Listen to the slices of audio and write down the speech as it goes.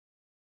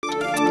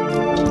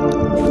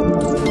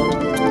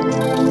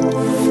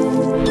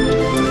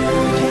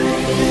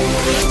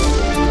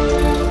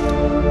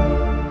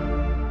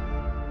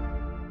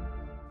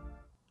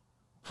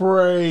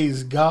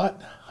Praise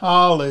God.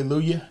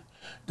 Hallelujah.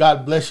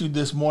 God bless you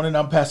this morning.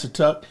 I'm Pastor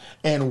Tuck,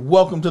 and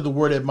welcome to the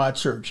Word at My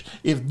Church.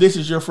 If this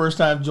is your first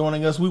time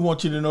joining us, we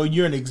want you to know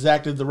you're in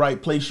exactly the right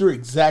place. You're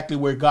exactly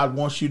where God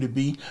wants you to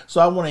be.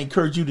 So I want to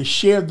encourage you to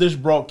share this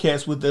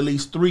broadcast with at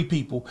least 3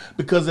 people,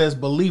 because as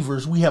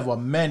believers, we have a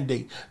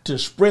mandate to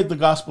spread the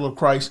gospel of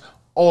Christ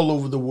all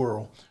over the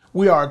world.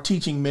 We are a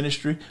teaching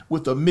ministry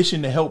with a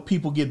mission to help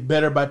people get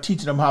better by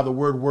teaching them how the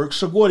word works.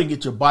 So go ahead and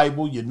get your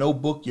Bible, your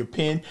notebook, your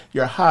pen,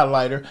 your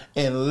highlighter,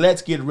 and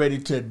let's get ready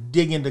to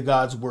dig into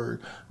God's word.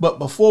 But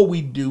before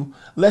we do,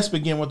 let's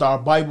begin with our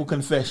Bible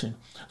confession.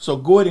 So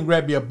go ahead and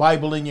grab your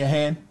Bible in your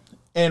hand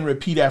and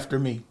repeat after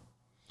me.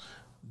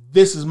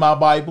 This is my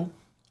Bible.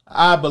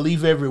 I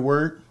believe every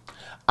word.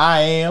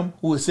 I am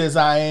who it says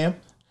I am.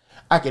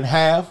 I can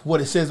have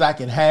what it says I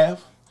can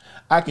have.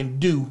 I can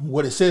do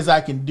what it says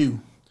I can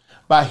do.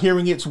 By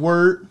hearing its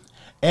word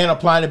and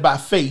applying it by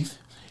faith,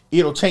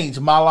 it'll change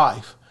my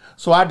life.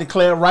 So I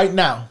declare right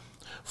now,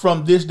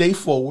 from this day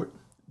forward,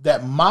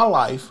 that my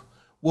life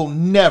will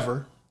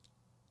never,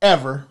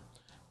 ever,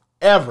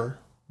 ever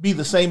be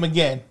the same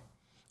again.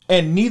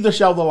 And neither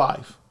shall the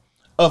life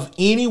of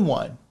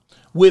anyone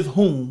with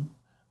whom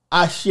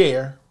I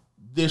share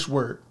this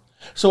word.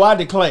 So I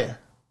declare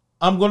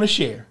I'm going to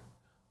share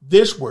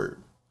this word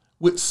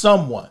with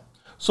someone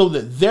so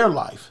that their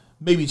life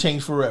may be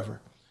changed forever.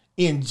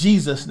 In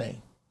Jesus'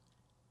 name,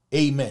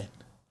 amen.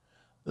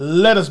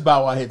 Let us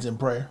bow our heads in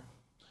prayer.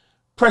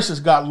 Precious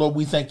God, Lord,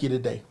 we thank you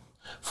today.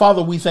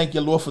 Father, we thank you,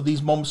 Lord, for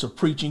these moments of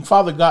preaching.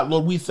 Father God,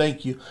 Lord, we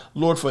thank you,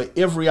 Lord, for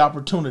every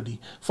opportunity,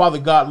 Father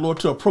God, Lord,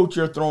 to approach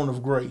your throne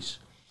of grace.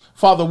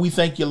 Father, we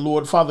thank you,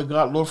 Lord, Father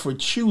God, Lord, for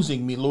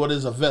choosing me, Lord,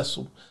 as a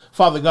vessel.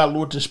 Father God,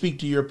 Lord, to speak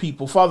to your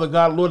people. Father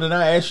God, Lord, and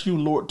I ask you,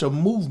 Lord, to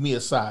move me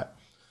aside.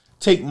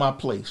 Take my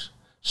place.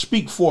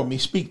 Speak for me.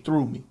 Speak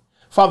through me.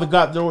 Father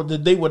God, Lord,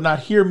 that they would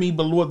not hear me,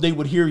 but Lord, they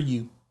would hear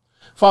you.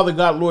 Father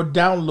God, Lord,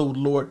 download,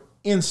 Lord,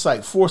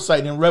 insight,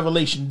 foresight, and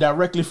revelation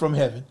directly from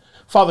heaven.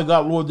 Father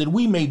God, Lord, that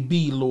we may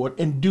be, Lord,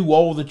 and do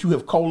all that you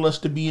have called us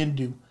to be and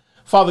do.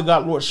 Father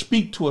God, Lord,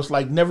 speak to us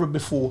like never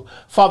before.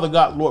 Father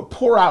God, Lord,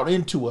 pour out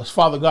into us,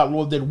 Father God,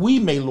 Lord, that we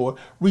may, Lord,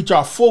 reach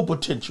our full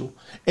potential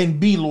and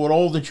be, Lord,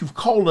 all that you've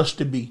called us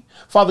to be.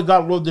 Father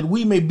God, Lord, that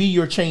we may be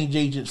your change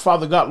agents.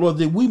 Father God, Lord,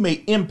 that we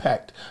may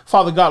impact,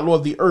 Father God,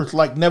 Lord, the earth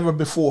like never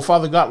before.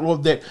 Father God,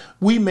 Lord, that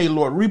we may,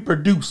 Lord,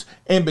 reproduce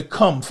and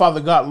become,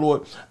 Father God,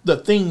 Lord, the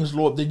things,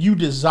 Lord, that you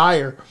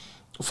desire,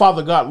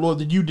 Father God, Lord,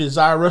 that you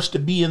desire us to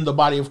be in the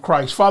body of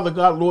Christ. Father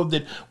God, Lord,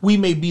 that we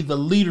may be the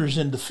leaders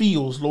in the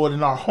fields, Lord,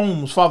 in our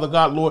homes, Father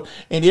God, Lord,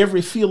 in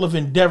every field of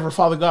endeavor,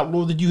 Father God,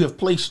 Lord, that you have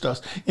placed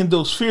us in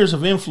those spheres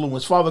of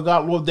influence, Father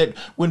God, Lord, that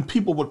when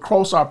people would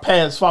cross our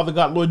paths, Father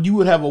God, Lord, you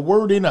would have a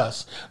word in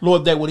us,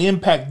 Lord, that would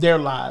impact their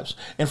lives.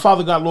 And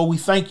Father God, Lord, we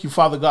thank you,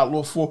 Father God,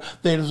 Lord, for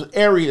those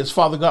areas,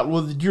 Father God,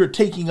 Lord, that you're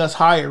taking us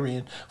higher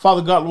in.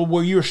 Father God, Lord,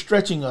 where you're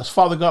stretching us,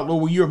 Father God,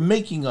 Lord, where you're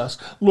making us,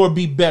 Lord,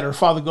 be better,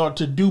 Father God,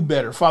 to do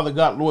better. Father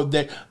God, Lord,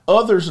 that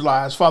others'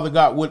 lives, Father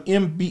God, would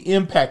be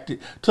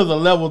impacted to the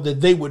level that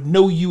they would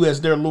know you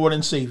as their Lord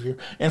and Savior.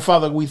 And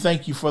Father, we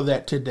thank you for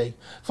that today.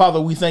 Father,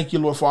 we thank you,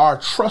 Lord, for our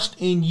trust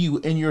in you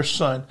and your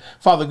Son.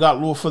 Father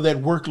God, Lord, for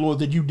that work, Lord,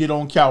 that you did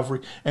on Calvary.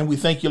 And we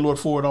thank you, Lord,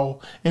 for it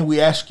all. And we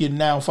ask you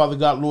now, Father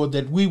God, Lord,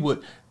 that we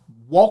would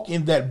walk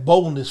in that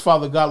boldness,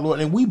 Father God,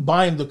 Lord, and we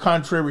bind the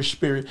contrary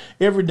spirit,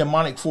 every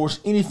demonic force,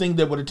 anything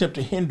that would attempt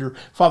to hinder,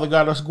 Father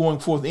God, us going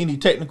forth, any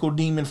technical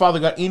demon, Father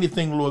God,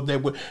 anything, Lord,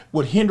 that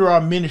would hinder our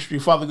ministry,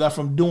 Father God,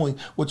 from doing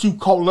what you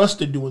call us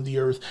to do in the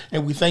earth.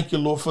 And we thank you,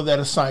 Lord, for that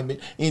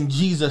assignment. In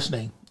Jesus'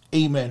 name,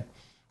 amen.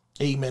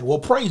 Amen. Well,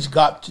 praise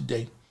God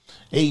today.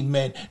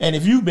 Amen. And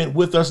if you've been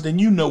with us, then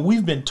you know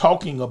we've been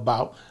talking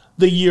about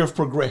the year of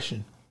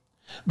progression,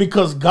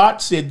 because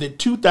God said that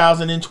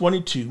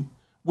 2022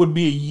 would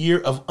be a year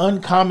of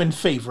uncommon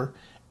favor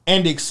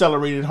and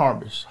accelerated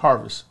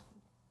harvest.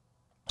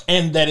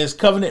 And that as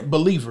covenant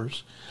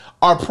believers,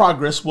 our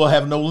progress will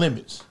have no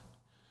limits.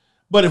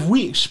 But if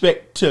we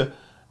expect to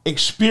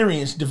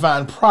experience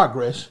divine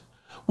progress,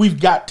 we've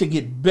got to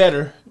get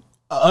better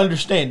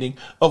understanding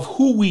of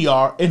who we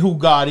are and who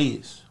God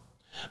is.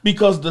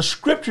 Because the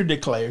scripture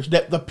declares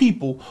that the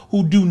people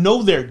who do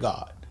know their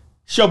God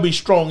shall be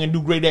strong and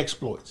do great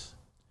exploits.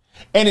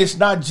 And it's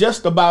not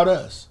just about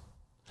us.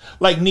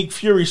 Like Nick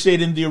Fury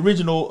said in the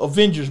original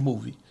Avengers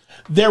movie,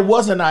 there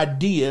was an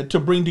idea to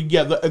bring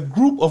together a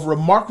group of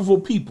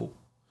remarkable people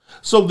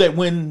so that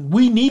when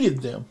we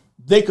needed them,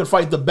 they could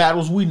fight the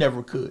battles we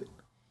never could.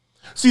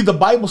 See, the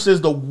Bible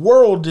says the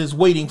world is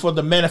waiting for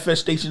the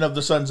manifestation of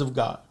the sons of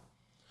God.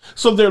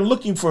 So they're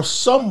looking for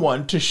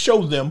someone to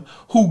show them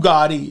who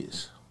God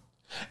is.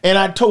 And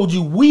I told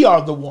you we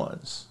are the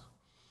ones,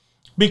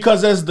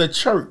 because as the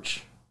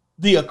church,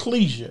 the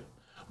ecclesia,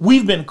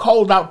 we've been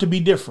called out to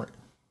be different.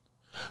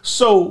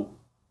 So,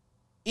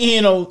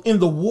 in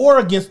the war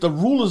against the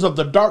rulers of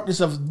the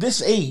darkness of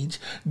this age,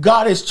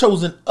 God has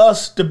chosen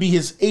us to be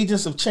his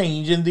agents of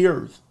change in the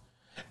earth.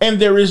 And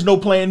there is no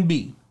plan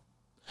B.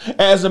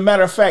 As a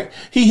matter of fact,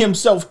 he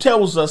himself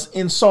tells us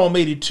in Psalm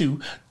 82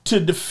 to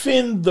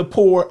defend the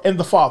poor and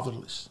the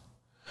fatherless,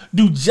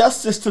 do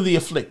justice to the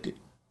afflicted,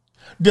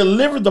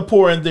 deliver the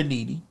poor and the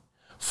needy,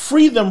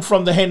 free them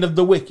from the hand of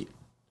the wicked.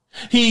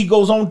 He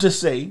goes on to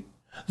say,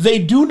 they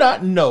do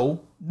not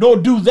know, nor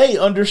do they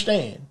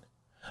understand.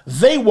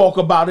 They walk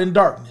about in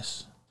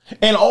darkness,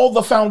 and all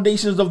the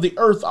foundations of the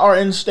earth are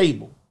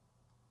unstable.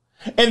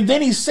 And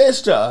then he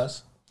says to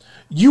us,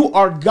 you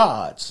are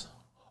God's.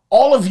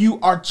 All of you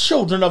are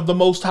children of the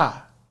Most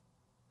High.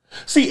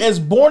 See, as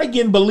born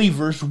again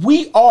believers,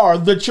 we are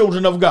the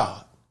children of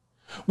God,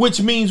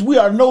 which means we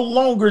are no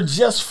longer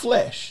just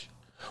flesh.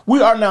 We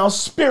are now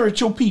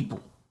spiritual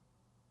people,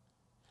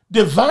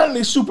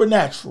 divinely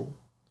supernatural,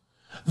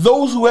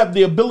 those who have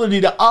the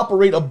ability to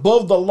operate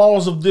above the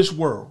laws of this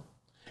world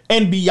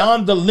and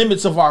beyond the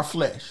limits of our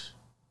flesh.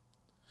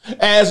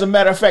 As a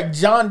matter of fact,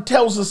 John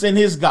tells us in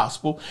his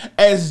gospel,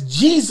 as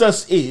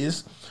Jesus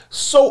is,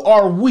 so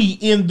are we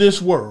in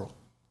this world.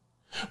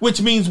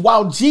 Which means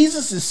while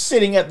Jesus is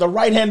sitting at the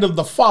right hand of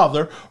the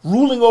Father,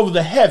 ruling over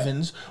the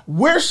heavens,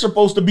 we're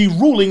supposed to be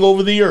ruling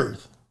over the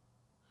earth.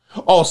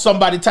 Oh,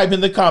 somebody type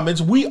in the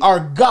comments, we are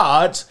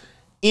God's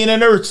in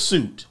an earth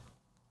suit.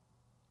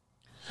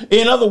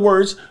 In other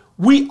words,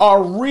 we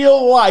are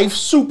real life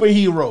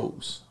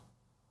superheroes.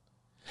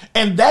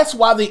 And that's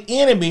why the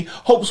enemy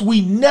hopes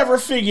we never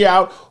figure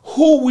out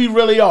who we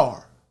really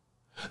are.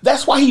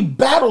 That's why he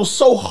battles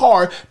so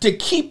hard to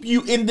keep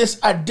you in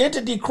this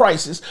identity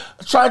crisis,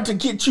 trying to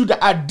get you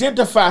to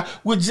identify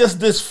with just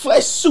this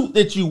flesh suit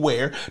that you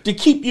wear, to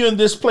keep you in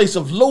this place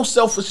of low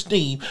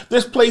self-esteem,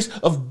 this place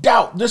of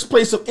doubt, this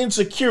place of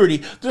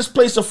insecurity, this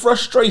place of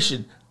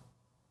frustration,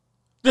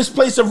 this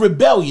place of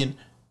rebellion.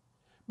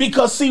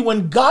 Because see,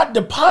 when God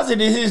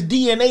deposited his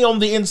DNA on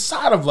the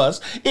inside of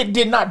us, it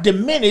did not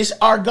diminish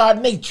our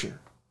God nature.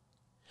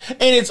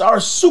 And it's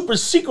our super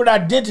secret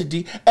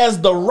identity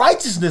as the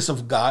righteousness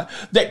of God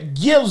that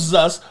gives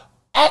us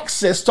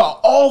access to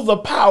all the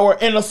power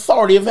and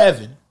authority of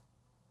heaven.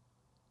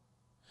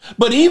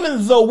 But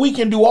even though we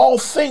can do all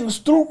things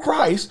through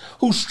Christ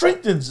who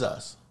strengthens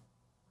us,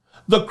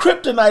 the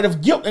kryptonite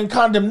of guilt and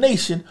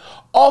condemnation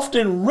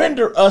often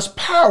render us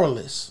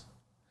powerless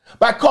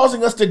by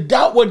causing us to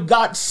doubt what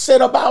God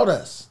said about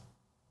us.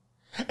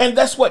 And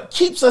that's what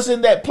keeps us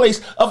in that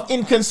place of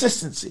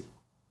inconsistency.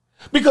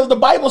 Because the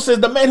Bible says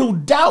the man who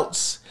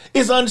doubts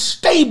is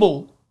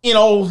unstable in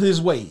all his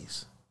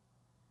ways.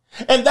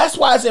 And that's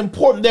why it's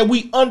important that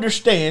we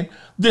understand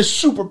this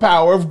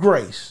superpower of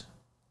grace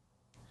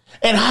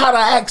and how to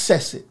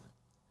access it.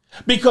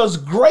 Because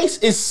grace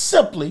is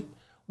simply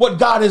what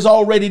God has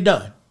already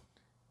done.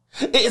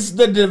 It's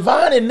the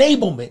divine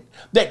enablement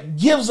that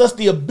gives us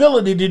the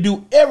ability to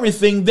do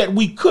everything that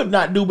we could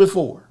not do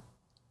before.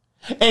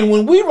 And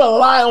when we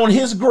rely on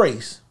his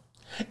grace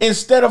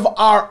instead of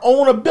our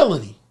own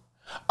ability,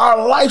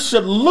 our life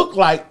should look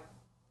like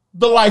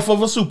the life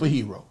of a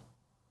superhero.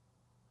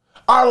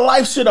 Our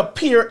life should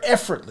appear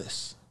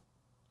effortless.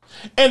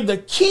 And the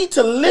key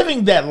to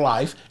living that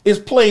life is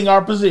playing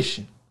our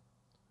position.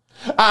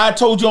 I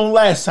told you on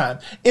last time,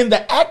 in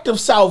the act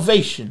of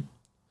salvation,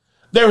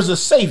 there's a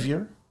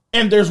savior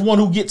and there's one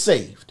who gets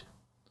saved.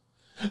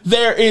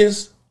 There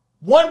is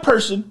one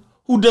person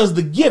who does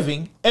the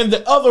giving and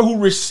the other who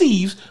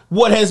receives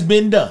what has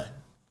been done.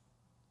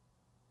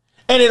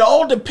 And it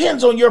all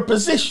depends on your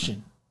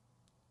position.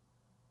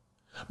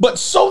 But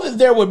so that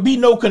there would be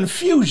no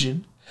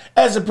confusion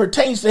as it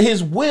pertains to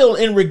his will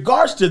in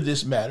regards to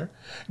this matter,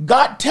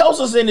 God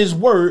tells us in his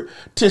word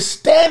to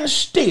stand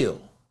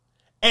still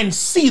and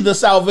see the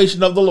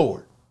salvation of the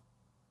Lord.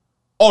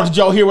 Oh, did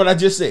y'all hear what I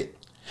just said?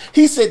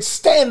 He said,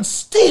 stand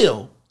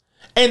still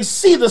and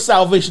see the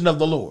salvation of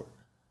the Lord.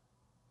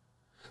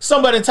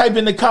 Somebody type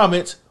in the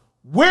comments,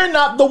 we're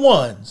not the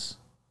ones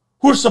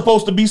who are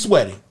supposed to be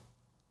sweating.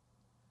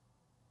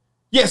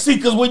 Yeah, see,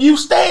 because when you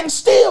stand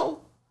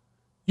still,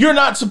 you're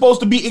not supposed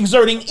to be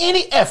exerting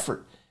any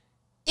effort,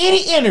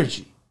 any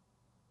energy.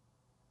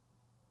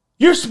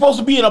 You're supposed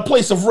to be in a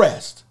place of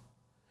rest.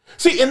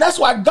 See, and that's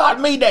why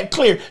God made that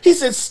clear. He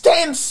said,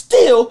 stand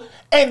still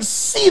and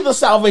see the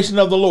salvation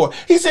of the Lord.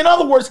 He said, in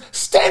other words,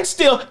 stand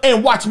still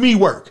and watch me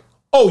work.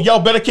 Oh,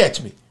 y'all better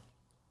catch me.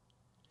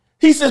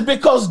 He says,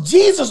 because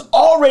Jesus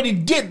already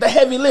did the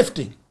heavy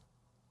lifting.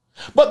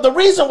 But the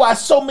reason why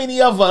so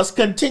many of us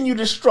continue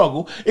to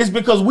struggle is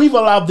because we've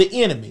allowed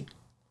the enemy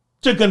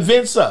to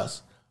convince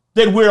us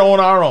that we're on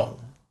our own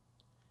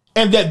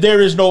and that there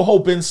is no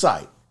hope in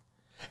sight.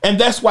 And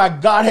that's why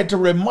God had to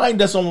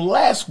remind us on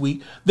last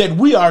week that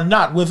we are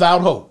not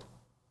without hope.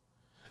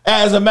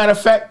 As a matter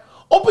of fact,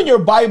 open your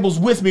Bibles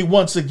with me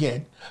once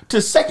again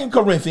to 2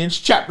 Corinthians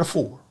chapter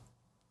 4.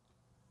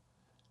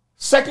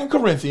 2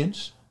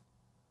 Corinthians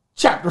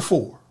chapter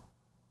 4.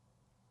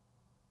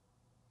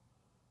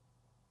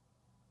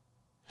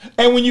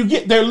 And when you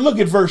get there, look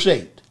at verse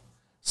 8.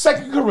 2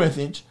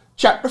 Corinthians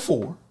chapter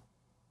 4,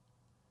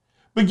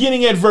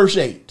 beginning at verse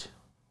 8.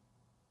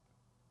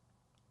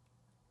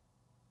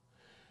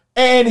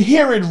 And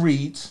here it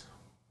reads,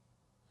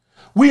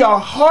 we are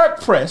hard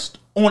pressed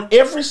on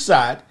every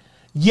side,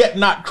 yet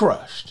not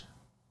crushed.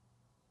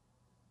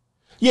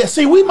 Yeah,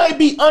 see, we may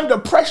be under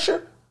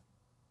pressure,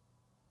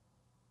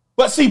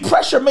 but see,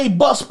 pressure may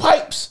bust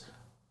pipes,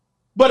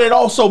 but it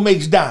also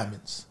makes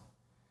diamonds.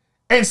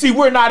 And see,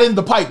 we're not in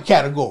the pipe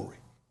category.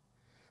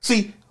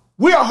 See,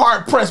 we're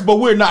hard pressed, but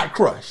we're not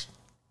crushed.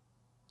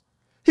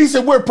 He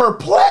said we're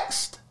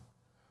perplexed,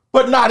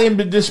 but not in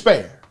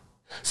despair.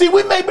 See,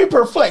 we may be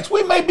perplexed.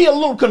 We may be a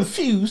little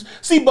confused.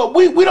 See, but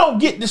we don't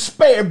get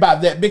despaired by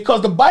that,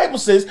 because the Bible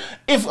says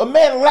if a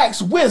man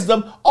lacks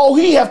wisdom, all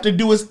he have to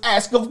do is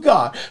ask of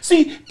God.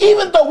 See,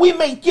 even though we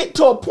may get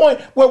to a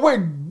point where we're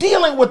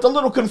dealing with a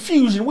little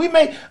confusion, we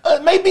may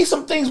be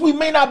some things we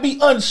may be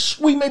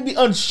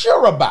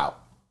unsure about.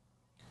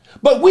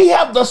 But we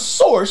have the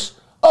source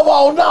of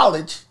all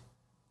knowledge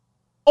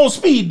on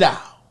speed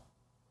dial.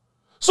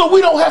 So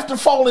we don't have to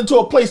fall into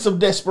a place of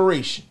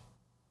desperation.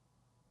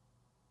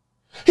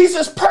 He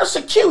says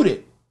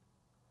persecuted,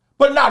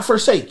 but not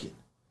forsaken.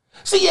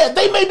 See, yeah,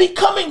 they may be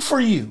coming for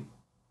you,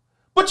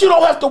 but you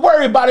don't have to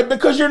worry about it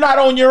because you're not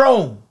on your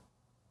own.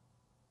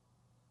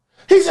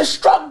 He says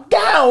struck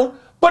down,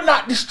 but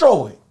not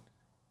destroyed.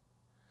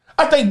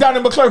 I think Donnie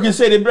McClurkin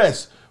said it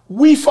best.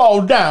 We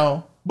fall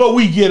down, but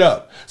we get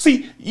up.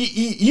 See,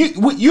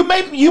 you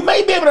may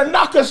be able to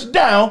knock us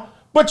down,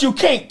 but you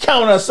can't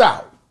count us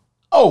out.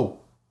 Oh,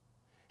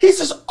 he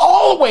says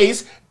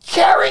always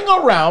carrying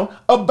around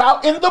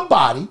about in the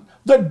body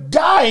the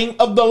dying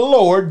of the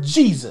Lord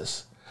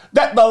Jesus,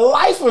 that the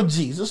life of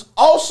Jesus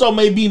also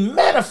may be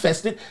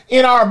manifested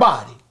in our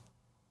body.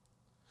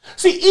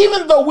 See,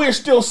 even though we're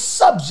still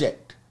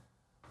subject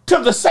to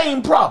the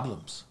same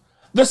problems,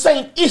 the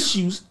same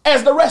issues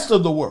as the rest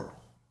of the world,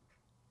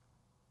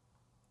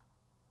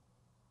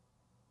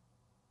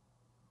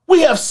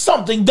 we have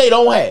something they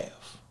don't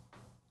have.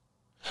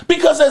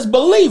 Because as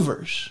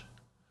believers,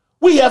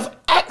 we have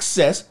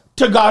access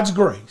to God's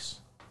grace,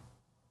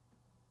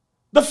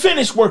 the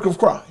finished work of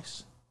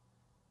Christ.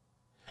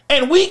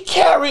 And we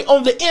carry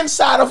on the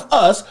inside of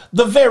us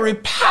the very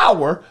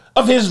power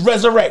of his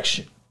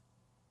resurrection.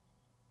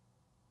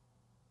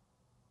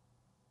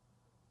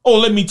 Oh,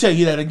 let me tell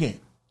you that again.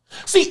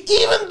 See,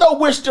 even though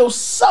we're still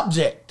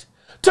subject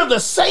to the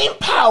same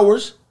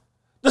powers,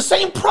 the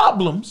same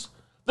problems,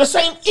 the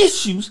same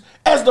issues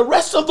as the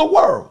rest of the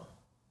world,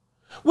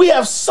 we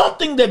have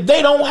something that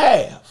they don't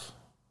have.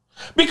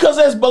 Because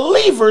as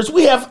believers,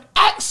 we have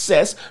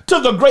access to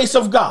the grace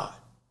of God,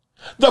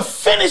 the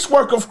finished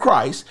work of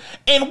Christ,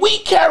 and we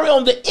carry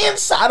on the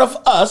inside of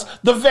us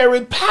the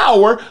very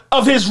power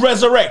of his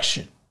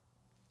resurrection.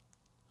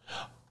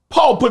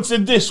 Paul puts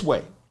it this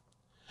way: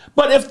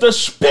 but if the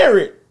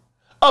spirit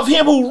of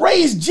him who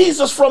raised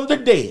Jesus from the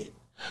dead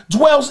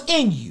dwells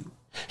in you,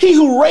 he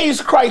who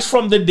raised Christ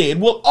from the dead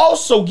will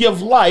also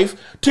give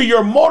life to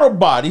your mortal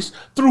bodies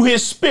through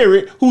his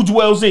spirit who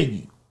dwells in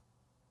you.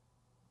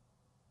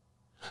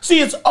 See,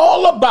 it's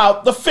all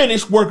about the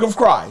finished work of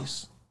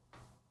Christ.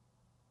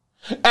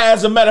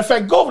 As a matter of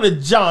fact, go over to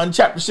John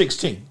chapter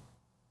 16.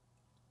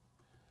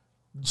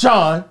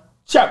 John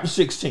chapter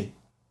 16.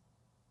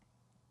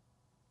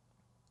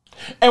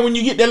 And when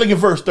you get there, look at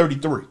verse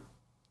 33.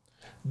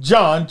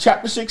 John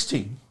chapter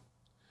 16,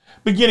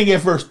 beginning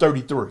at verse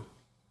 33.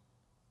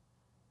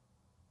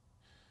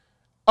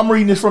 I'm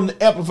reading this from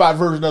the Amplified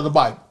version of the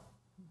Bible.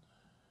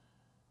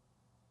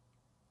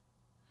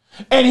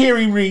 And here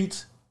he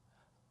reads,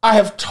 I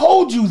have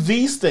told you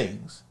these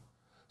things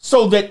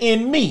so that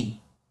in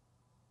me,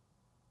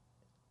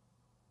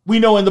 we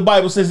know in the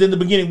Bible says in the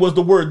beginning was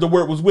the Word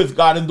was with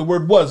God, and the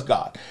Word was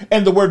God,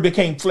 and the Word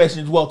became flesh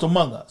and dwelt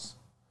among us.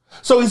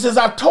 So he says,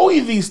 I've told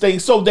you these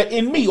things so that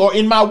in me, or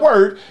in my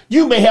word,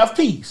 you may have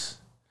peace.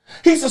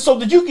 He says, so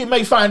that you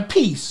may find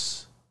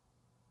peace,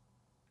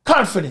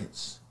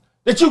 confidence,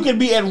 that you can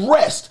be at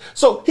rest.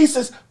 So he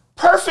says,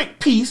 perfect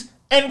peace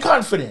and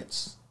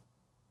confidence.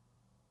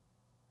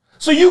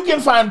 So you can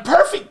find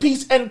perfect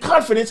peace and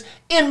confidence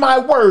in my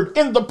word,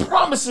 in the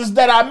promises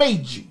that I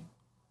made you.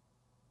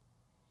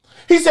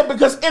 He said,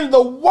 because in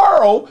the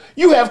world,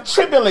 you have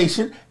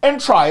tribulation and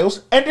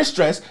trials and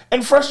distress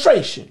and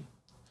frustration.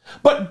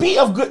 But be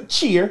of good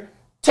cheer,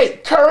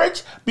 take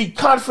courage, be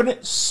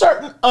confident,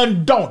 certain,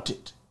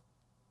 undaunted.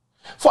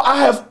 For I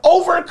have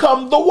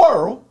overcome the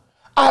world.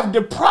 I have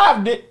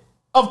deprived it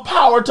of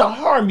power to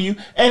harm you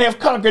and have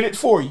conquered it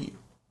for you.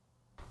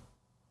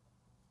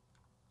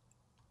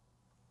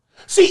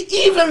 See,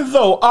 even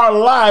though our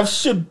lives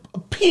should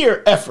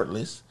appear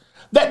effortless,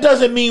 that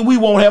doesn't mean we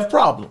won't have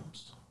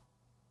problems.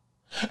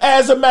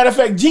 As a matter of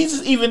fact,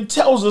 Jesus even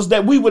tells us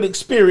that we would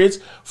experience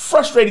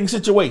frustrating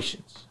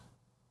situations.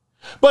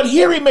 But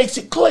here he makes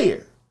it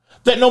clear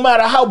that no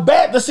matter how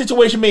bad the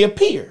situation may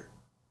appear,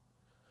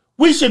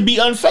 we should be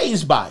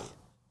unfazed by it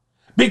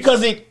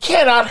because it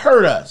cannot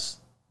hurt us,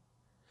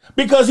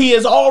 because he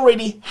has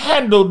already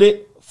handled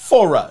it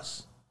for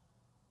us.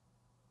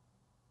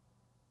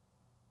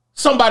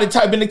 Somebody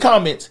type in the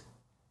comments,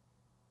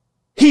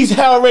 he's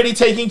already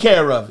taking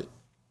care of it.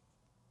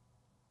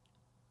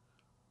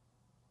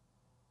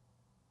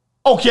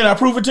 Oh, can I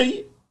prove it to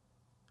you?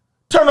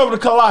 Turn over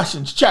to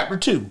Colossians chapter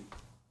 2.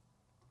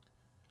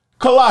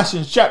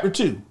 Colossians chapter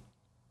 2.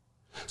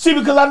 See,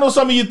 because I know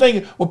some of you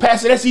thinking, well,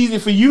 Pastor, that's easy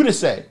for you to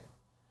say.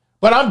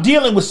 But I'm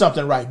dealing with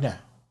something right now.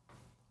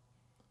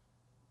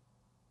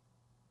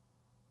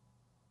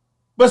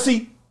 But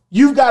see,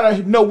 you've got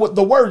to know what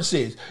the word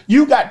says.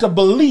 You got to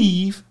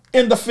believe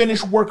in the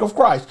finished work of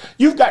Christ.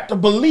 You've got to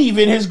believe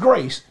in his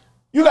grace.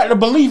 You got to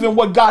believe in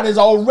what God has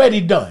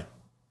already done.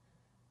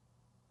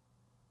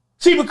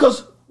 See,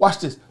 because, watch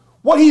this,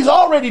 what he's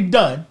already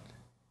done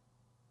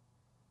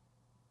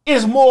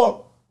is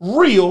more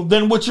real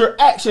than what you're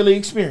actually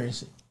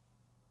experiencing.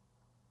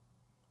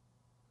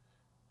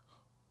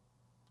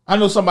 I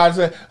know somebody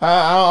said,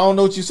 I don't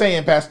know what you're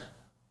saying, Pastor.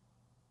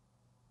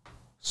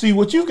 See,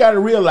 what you've got to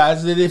realize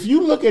is that if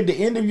you look at the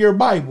end of your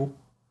Bible,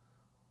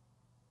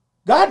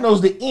 God knows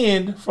the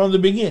end from the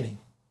beginning.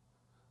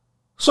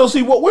 So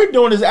see, what we're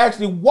doing is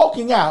actually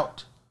walking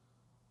out,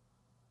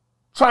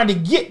 trying to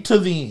get to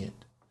the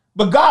end.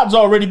 But God's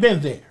already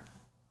been there.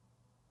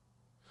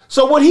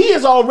 So what he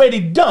has already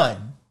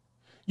done,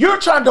 you're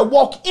trying to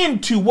walk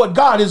into what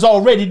God has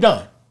already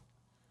done.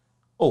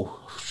 Oh,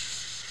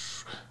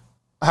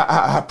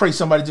 I pray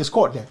somebody just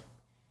caught that.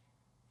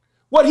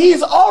 What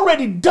he's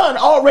already done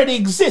already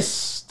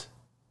exists.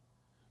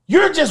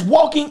 You're just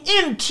walking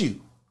into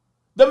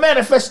the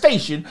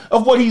manifestation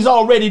of what he's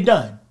already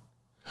done.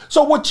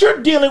 So what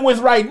you're dealing with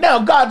right now,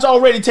 God's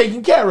already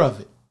taken care of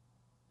it.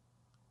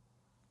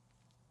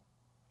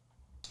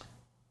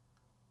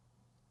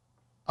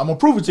 I'm going to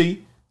prove it to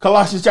you.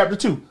 Colossians chapter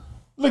 2.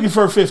 Look at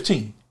verse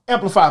 15.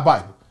 Amplified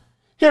Bible.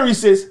 Here he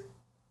says,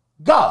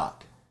 God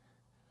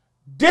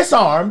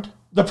disarmed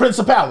the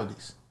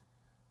principalities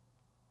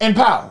and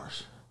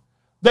powers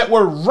that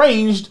were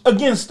ranged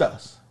against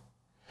us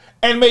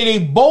and made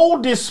a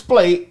bold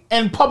display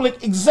and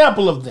public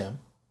example of them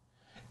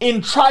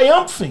in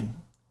triumphing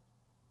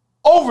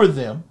over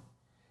them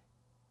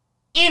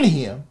in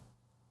him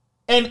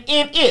and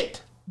in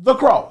it, the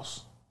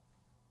cross.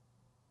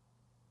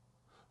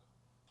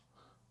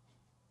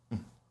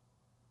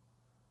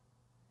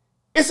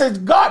 It says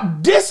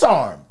God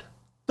disarmed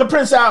the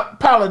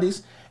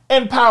principalities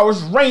and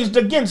powers ranged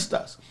against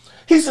us.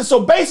 He says,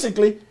 so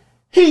basically,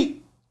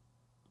 he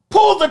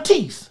pulled the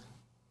teeth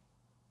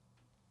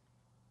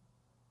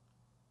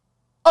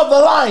of the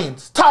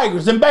lions,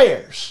 tigers, and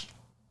bears.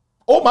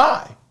 Oh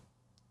my.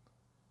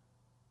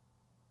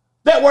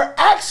 That were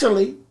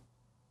actually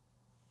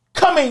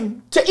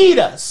coming to eat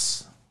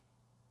us.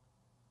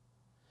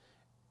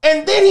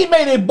 And then he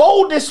made a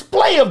bold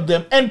display of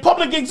them and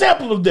public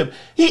example of them.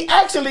 He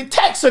actually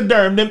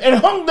taxidermed them and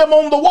hung them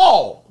on the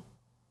wall,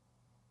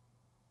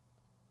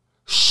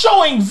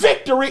 showing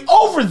victory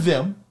over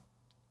them.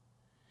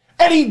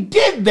 And he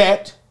did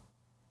that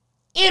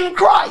in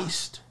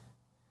Christ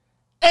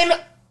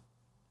and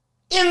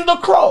in the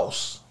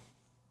cross.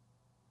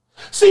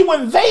 See,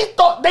 when they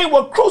thought they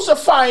were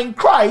crucifying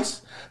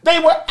Christ, they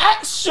were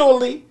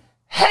actually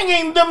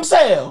hanging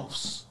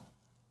themselves.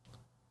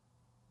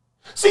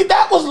 See,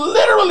 that was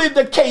literally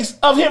the case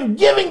of him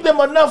giving them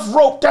enough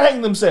rope to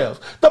hang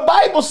themselves. The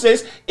Bible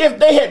says if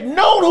they had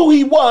known who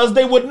he was,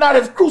 they would not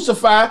have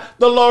crucified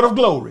the Lord of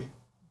glory.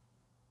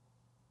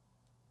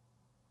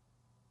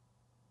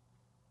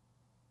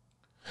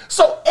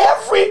 So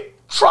every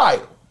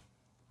trial,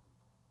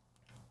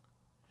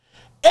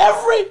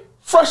 every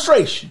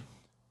frustration,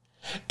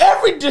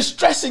 every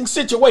distressing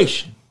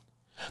situation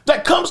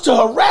that comes to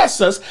harass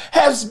us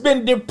has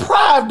been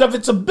deprived of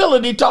its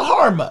ability to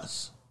harm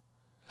us.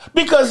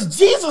 Because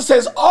Jesus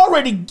has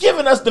already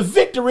given us the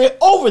victory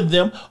over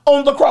them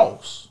on the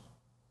cross.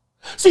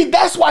 See,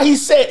 that's why he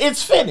said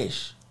it's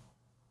finished.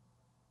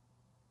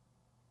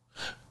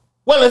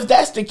 Well, if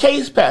that's the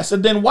case, Pastor,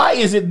 then why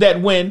is it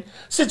that when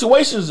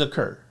situations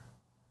occur,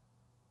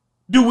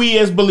 do we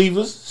as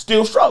believers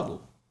still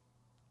struggle?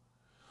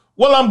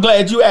 Well, I'm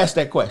glad you asked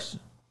that question.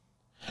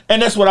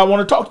 And that's what I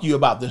want to talk to you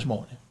about this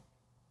morning.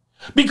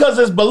 Because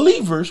as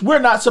believers, we're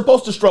not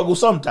supposed to struggle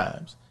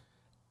sometimes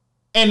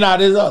and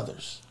not as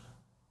others.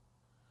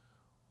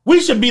 We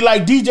should be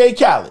like DJ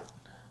Khaled.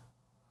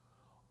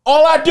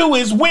 All I do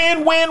is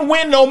win, win,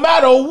 win, no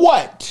matter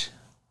what.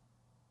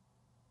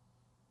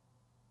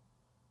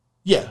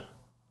 Yeah.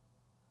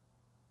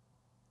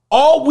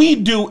 All we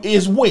do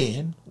is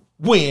win,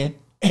 win,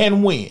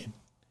 and win.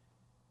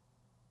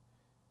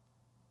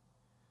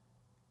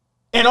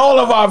 And all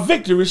of our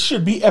victories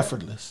should be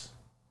effortless.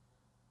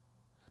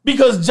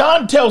 Because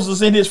John tells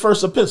us in his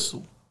first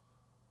epistle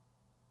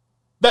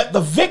that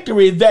the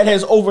victory that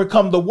has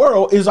overcome the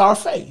world is our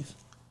faith.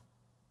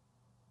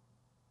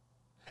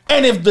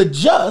 And if the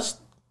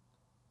just,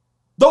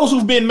 those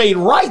who've been made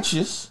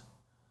righteous,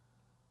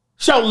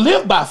 shall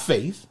live by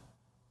faith,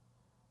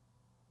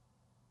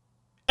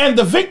 and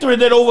the victory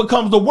that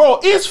overcomes the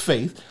world is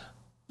faith,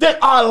 then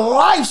our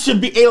life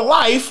should be a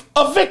life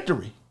of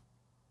victory.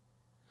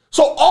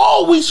 So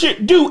all we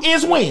should do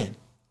is win.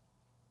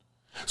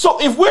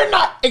 So if we're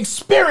not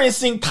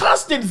experiencing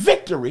constant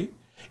victory,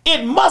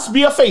 it must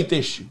be a faith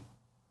issue.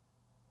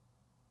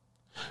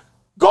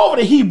 Go over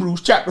to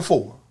Hebrews chapter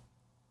 4.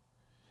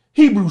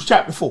 Hebrews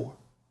chapter 4.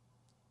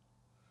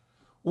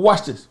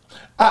 Watch this.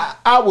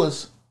 I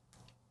was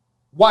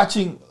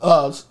watching,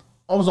 I was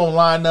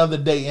online the other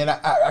day, and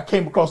I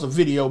came across a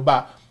video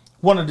by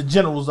one of the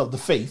generals of the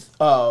faith,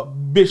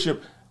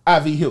 Bishop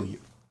I.V. Hilliard.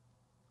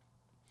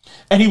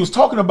 And he was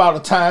talking about a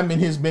time in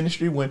his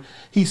ministry when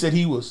he said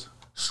he was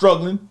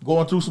struggling,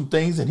 going through some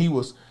things, and he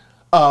was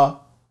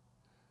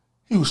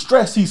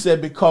stressed, he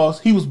said, because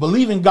he was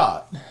believing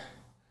God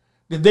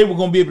that they were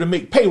going to be able to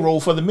make payroll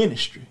for the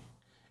ministry,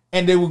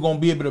 and they were going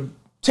to be able to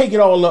take it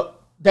all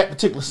up that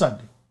particular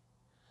Sunday.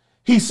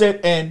 He said,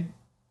 and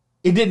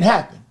it didn't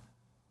happen.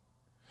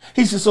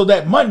 He said, so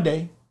that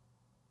Monday,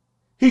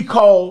 he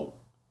called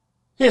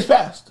his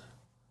pastor.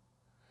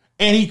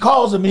 And he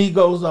calls him and he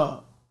goes, I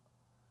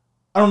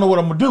don't know what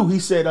I'm going to do. He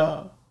said,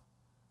 how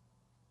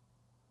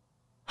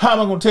am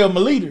I going to tell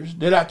my leaders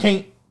that I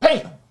can't pay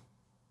them?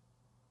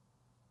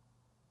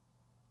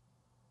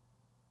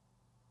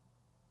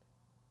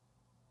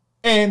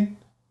 And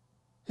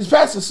his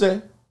pastor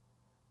said,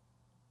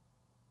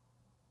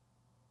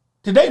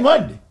 today,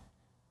 Monday.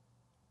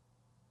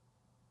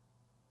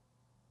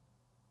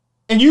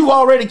 And you've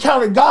already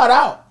counted God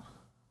out.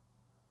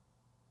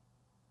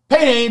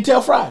 Payday ain't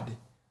till Friday.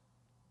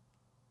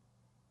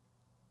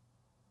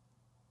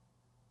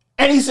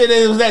 And he said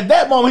it was at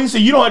that moment, he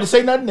said, you don't have to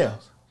say nothing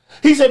else.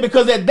 He said,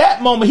 because at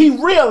that moment, he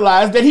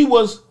realized that he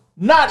was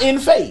not in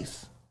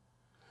faith.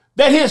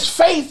 That his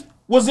faith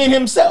was in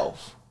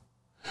himself.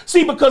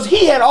 See, because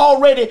he had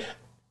already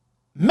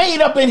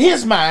made up in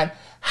his mind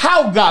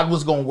how God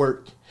was going to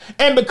work.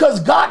 And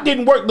because God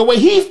didn't work the way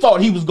he thought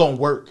he was going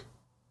to work,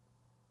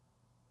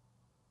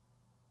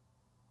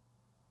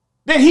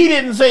 then he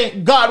didn't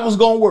think God was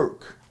going to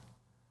work.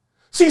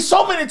 See,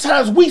 so many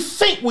times we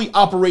think we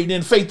operate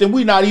in faith and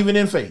we're not even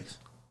in faith.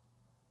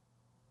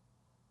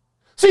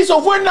 See, so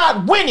if we're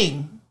not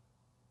winning,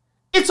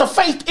 it's a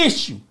faith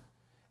issue.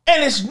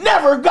 And it's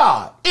never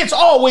God. It's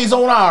always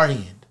on our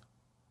end.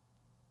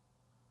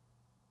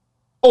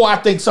 Oh, I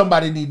think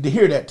somebody needed to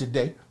hear that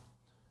today.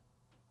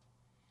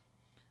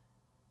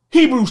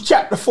 Hebrews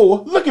chapter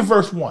 4, look at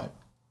verse 1.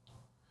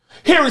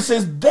 Here it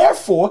says,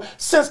 therefore,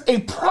 since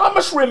a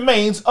promise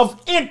remains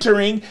of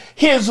entering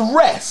his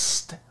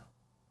rest.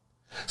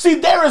 See,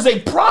 there is a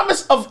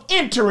promise of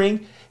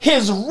entering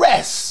his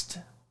rest.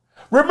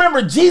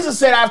 Remember, Jesus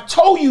said, I've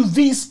told you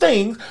these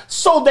things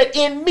so that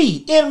in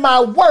me, in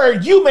my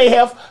word, you may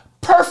have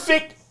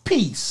perfect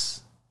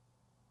peace.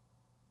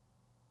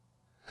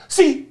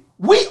 See,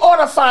 we ought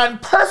to find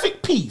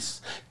perfect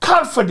peace,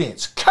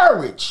 confidence,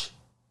 courage,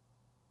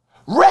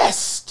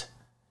 rest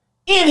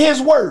in his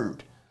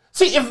word.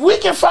 See, if we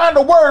can find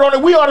a word on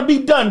it, we ought to be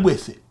done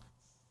with it.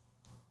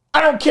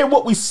 I don't care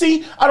what we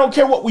see. I don't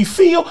care what we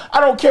feel. I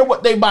don't care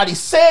what their body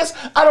says.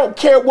 I don't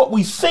care what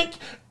we think.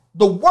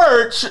 The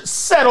word should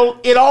settle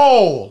it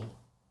all.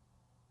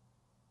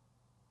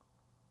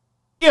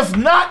 If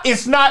not,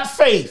 it's not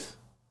faith.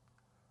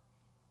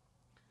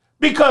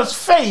 Because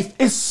faith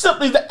is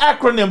simply the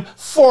acronym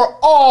for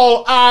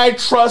all I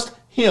trust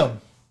him.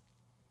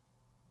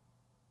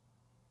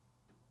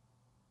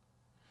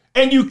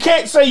 And you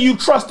can't say you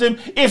trust him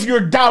if you're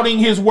doubting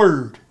his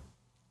word.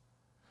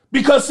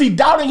 Because see,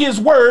 doubting his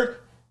word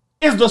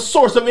is the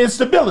source of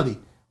instability.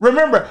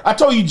 Remember, I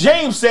told you,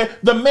 James said,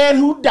 the man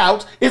who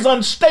doubts is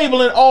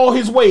unstable in all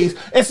his ways.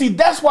 And see,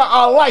 that's why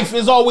our life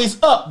is always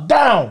up,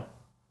 down,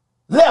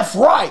 left,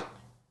 right,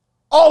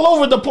 all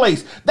over the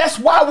place. That's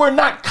why we're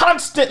not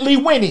constantly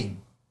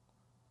winning.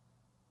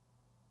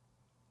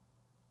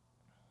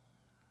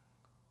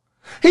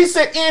 He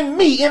said, in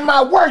me, in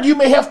my word, you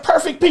may have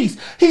perfect peace.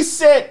 He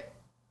said,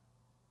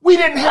 we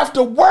didn't have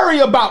to worry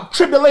about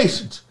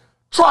tribulations,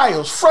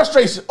 trials,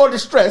 frustration, or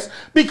distress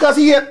because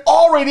he had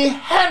already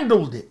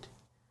handled it.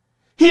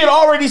 He had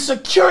already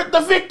secured the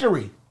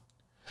victory.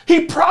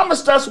 He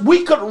promised us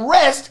we could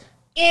rest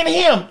in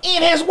him,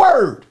 in his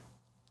word.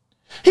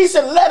 He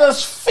said, let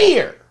us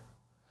fear,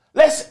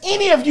 lest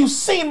any of you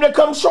seem to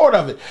come short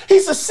of it. He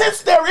said,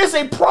 since there is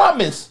a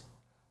promise,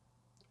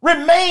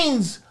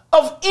 remains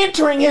of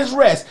entering his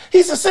rest.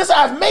 He said, since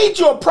I've made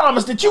you a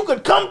promise that you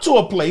could come to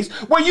a place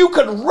where you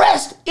could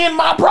rest in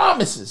my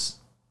promises,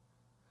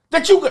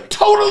 that you could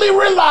totally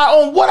rely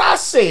on what I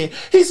said.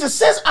 He said,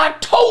 since I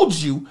told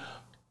you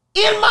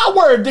in my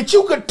word that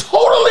you could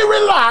totally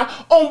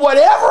rely on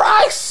whatever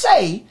I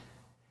say,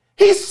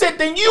 he said,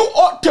 then you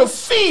ought to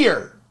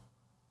fear,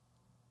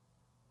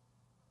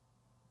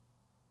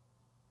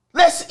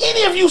 lest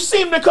any of you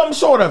seem to come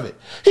short of it.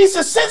 He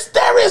says, since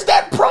there is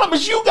that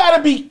promise, you got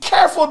to be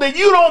careful that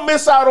you don't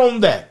miss out on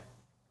that.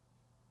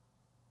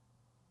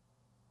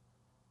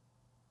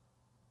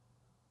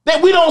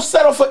 That we don't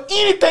settle for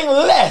anything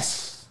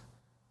less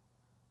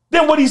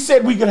than what he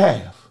said we could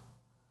have.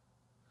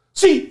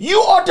 See, you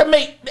ought to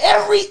make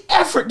every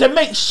effort to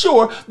make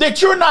sure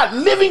that you're not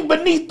living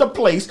beneath the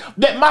place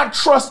that my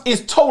trust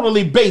is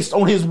totally based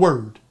on his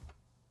word.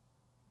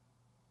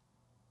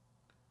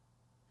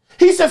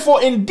 He said,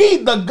 for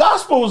indeed the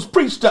gospel was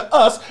preached to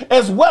us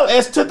as well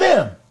as to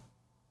them.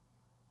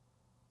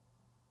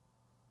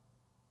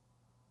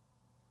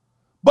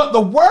 But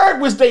the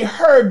word which they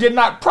heard did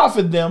not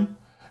profit them,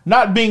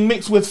 not being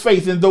mixed with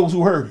faith in those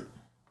who heard it.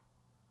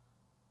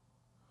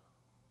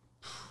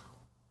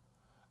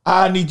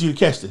 I need you to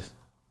catch this.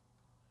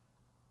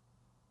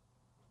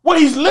 What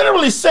he's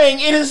literally saying,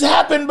 it has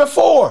happened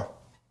before.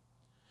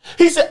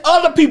 He said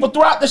other people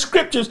throughout the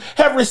scriptures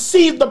have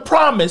received the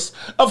promise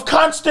of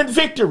constant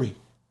victory.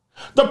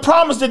 The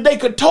promise that they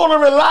could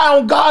totally rely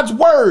on God's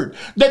word,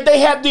 that they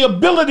had the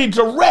ability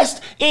to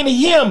rest in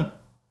him.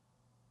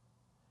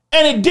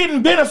 And it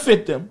didn't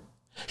benefit them.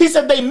 He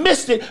said they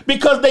missed it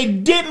because they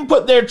didn't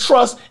put their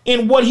trust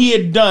in what he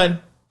had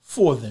done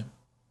for them.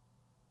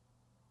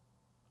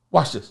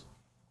 Watch this.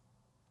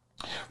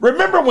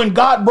 Remember when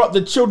God brought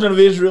the children of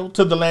Israel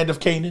to the land of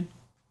Canaan,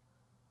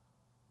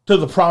 to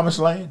the promised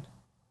land?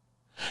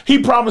 He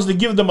promised to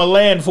give them a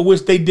land for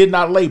which they did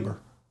not labor.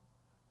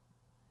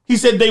 He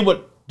said they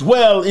would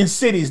dwell in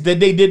cities that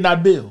they did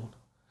not build,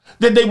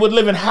 that they would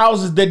live in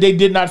houses that they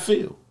did not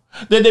fill,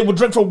 that they would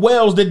drink from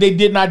wells that they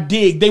did not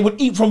dig, they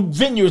would eat from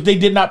vineyards they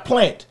did not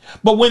plant.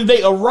 But when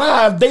they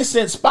arrived, they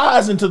sent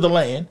spies into the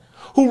land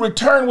who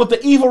returned with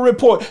the evil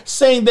report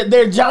saying that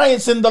there are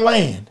giants in the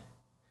land.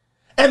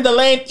 And the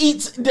land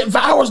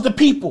devours the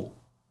people.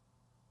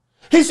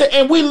 He said,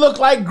 and we look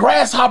like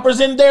grasshoppers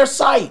in their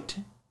sight.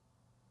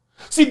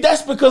 See,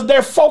 that's because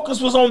their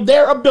focus was on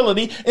their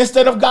ability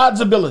instead of God's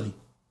ability.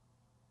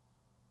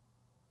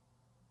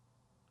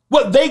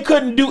 What they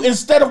couldn't do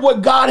instead of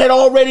what God had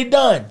already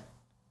done.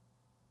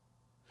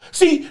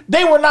 See,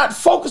 they were not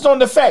focused on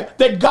the fact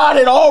that God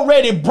had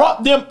already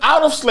brought them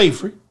out of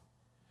slavery,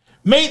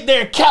 made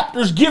their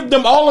captors give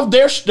them all of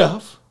their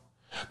stuff,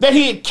 that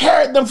he had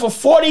carried them for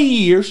 40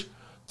 years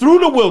through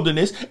the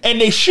wilderness,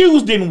 and their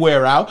shoes didn't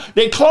wear out,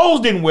 their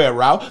clothes didn't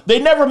wear out, they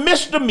never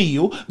missed a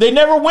meal, they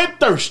never went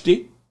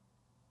thirsty.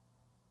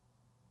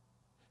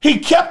 He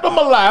kept them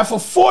alive for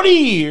 40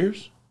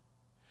 years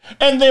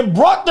and then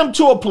brought them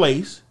to a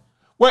place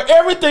where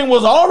everything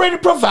was already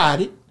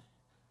provided.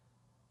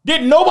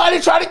 Didn't nobody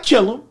try to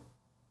kill him.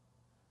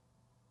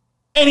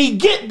 And he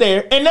get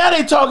there, and now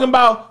they talking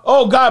about,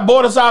 oh, God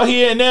brought us out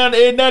here,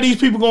 and now these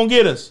people gonna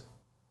get us.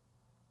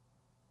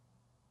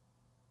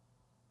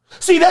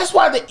 See, that's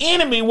why the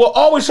enemy will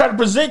always try to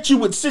present you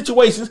with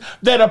situations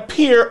that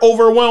appear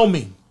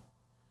overwhelming,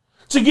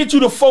 to get you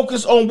to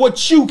focus on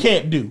what you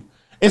can't do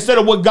instead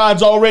of what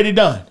God's already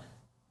done.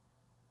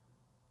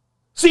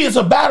 See, it's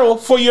a battle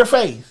for your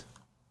faith.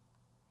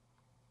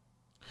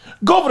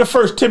 Go over to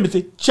 1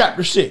 Timothy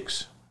chapter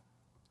 6.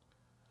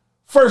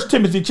 1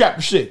 Timothy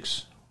chapter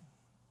 6.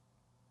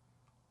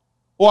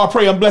 Or I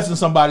pray I'm blessing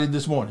somebody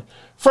this morning.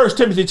 1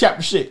 Timothy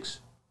chapter 6.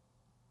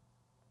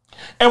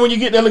 And when you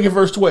get there, look at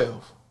verse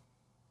 12.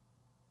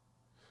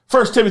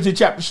 1 Timothy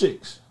chapter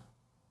 6.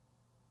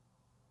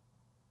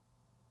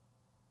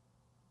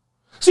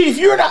 See, if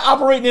you're not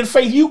operating in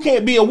faith, you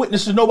can't be a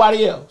witness to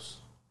nobody else.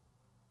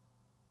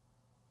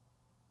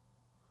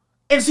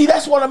 And see,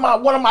 that's one of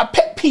my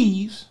pet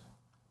peeves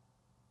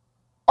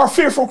are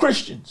fearful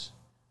Christians,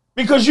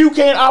 because you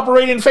can't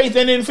operate in faith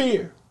and in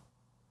fear.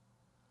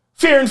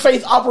 Fear and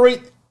faith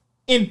operate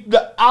in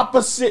the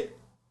opposite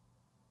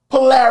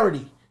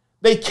polarity.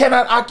 They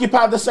cannot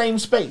occupy the same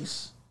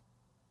space.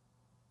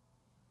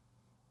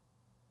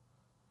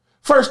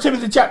 1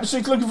 Timothy chapter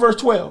 6, look at verse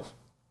 12.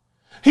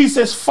 He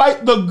says,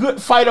 fight the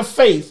good fight of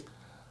faith.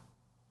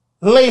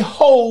 Lay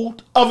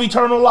hold of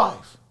eternal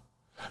life.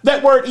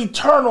 That word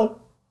eternal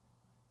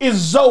is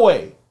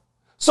Zoe.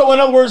 So in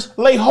other words,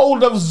 lay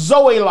hold of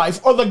Zoe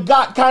life, or the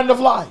God kind of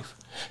life.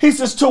 He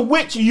says, to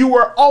which you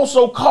were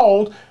also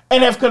called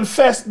and have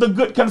confessed the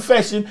good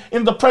confession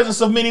in the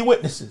presence of many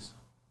witnesses.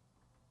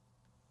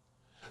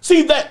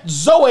 See, that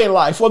Zoe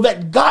life, or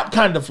that God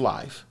kind of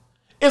life,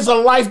 is a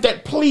life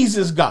that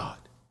pleases God.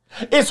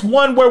 It's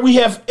one where we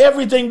have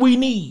everything we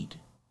need,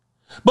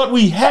 but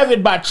we have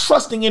it by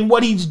trusting in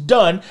what he's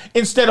done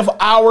instead of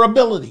our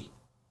ability.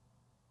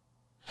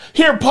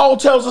 Here, Paul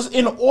tells us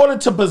in order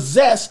to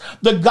possess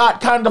the God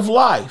kind of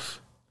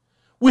life,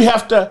 we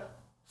have to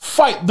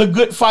fight the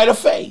good fight of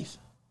faith.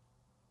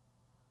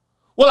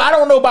 Well, I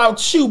don't know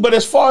about you, but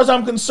as far as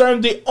I'm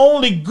concerned, the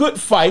only good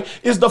fight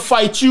is the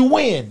fight you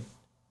win.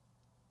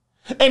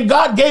 And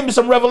God gave me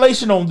some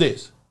revelation on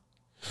this.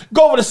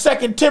 Go over to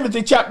 2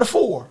 Timothy chapter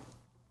 4.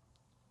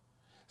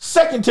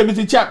 2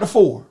 Timothy chapter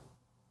 4.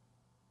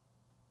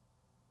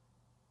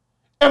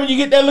 And when you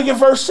get there, look at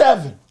verse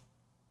 7.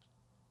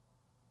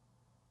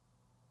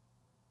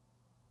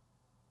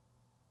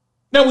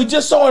 Now, we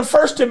just saw in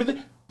 1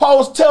 Timothy,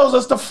 Paul tells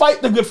us to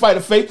fight the good fight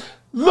of faith.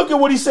 Look at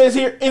what he says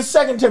here in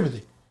 2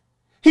 Timothy.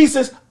 He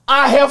says,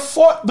 I have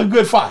fought the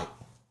good fight.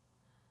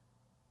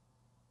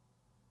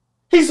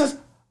 He says,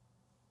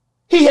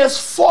 he has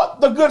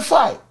fought the good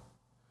fight.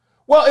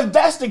 Well, if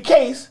that's the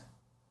case,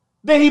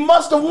 then he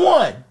must have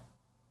won.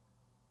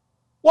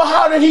 Well,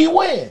 how did he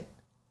win?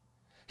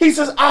 He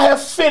says, I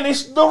have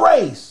finished the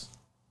race.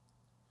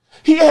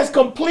 He has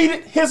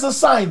completed his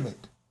assignment.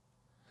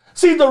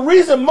 See, the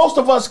reason most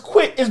of us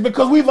quit is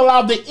because we've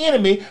allowed the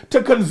enemy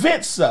to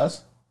convince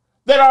us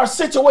that our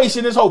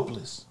situation is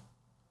hopeless,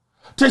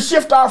 to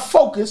shift our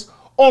focus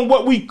on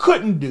what we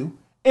couldn't do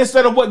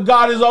instead of what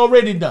God has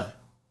already done.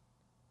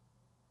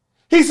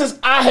 He says,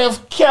 I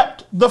have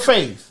kept the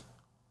faith.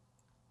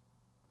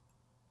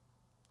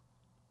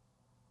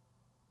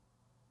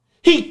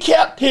 He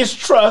kept his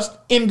trust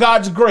in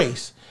God's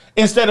grace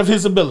instead of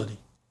his ability.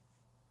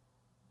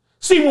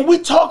 See, when we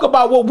talk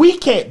about what we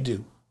can't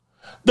do,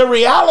 the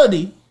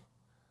reality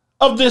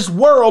of this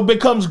world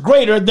becomes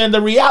greater than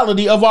the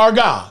reality of our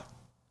God.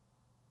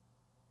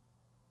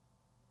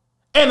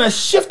 And a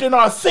shift in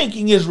our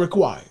thinking is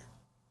required.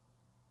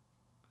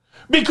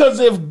 Because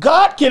if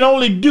God can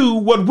only do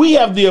what we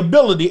have the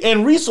ability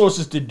and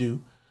resources to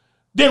do,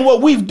 then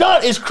what we've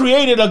done is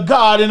created a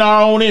God in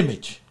our own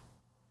image.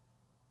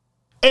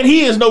 And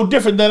he is no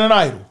different than an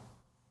idol.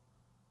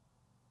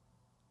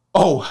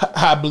 Oh,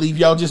 I believe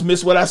y'all just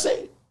missed what I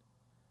said.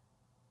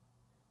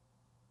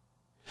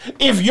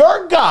 If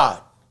your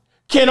God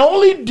can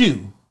only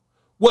do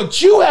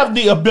what you have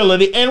the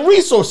ability and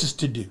resources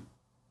to do,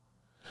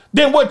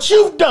 then what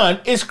you've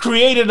done is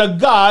created a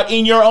God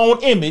in your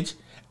own image,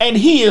 and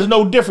he is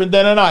no different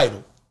than an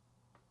idol.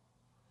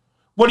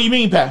 What do you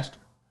mean, Pastor?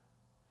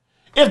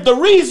 If the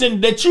reason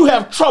that you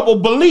have trouble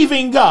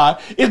believing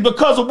God is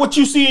because of what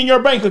you see in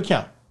your bank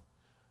account,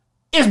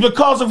 it's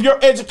because of your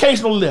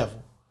educational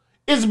level,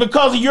 it's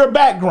because of your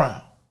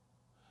background,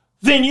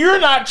 then you're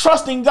not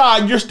trusting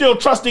God, you're still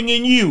trusting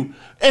in you.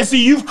 And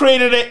see, you've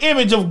created an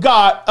image of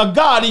God, a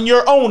God in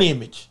your own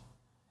image.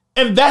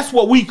 And that's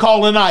what we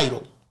call an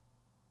idol.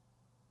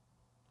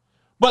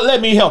 But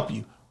let me help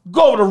you.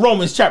 Go over to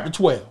Romans chapter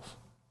 12.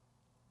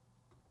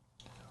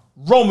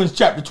 Romans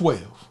chapter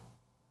 12.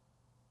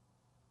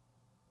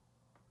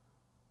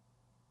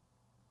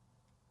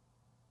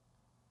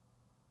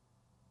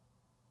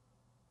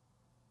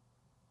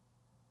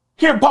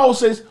 Here Paul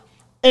says,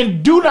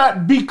 and do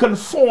not be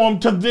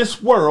conformed to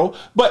this world,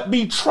 but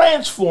be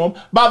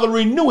transformed by the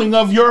renewing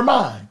of your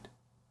mind,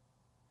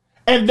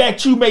 and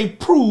that you may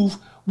prove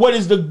what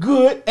is the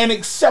good and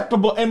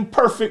acceptable and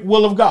perfect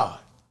will of God.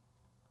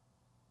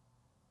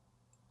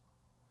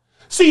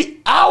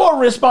 See, our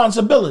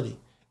responsibility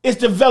is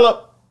to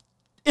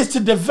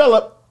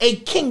develop a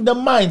kingdom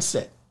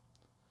mindset,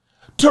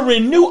 to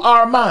renew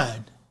our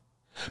mind,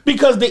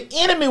 because the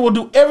enemy will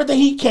do everything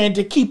he can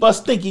to keep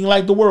us thinking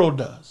like the world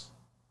does.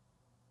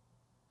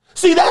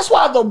 See, that's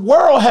why the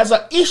world has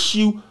an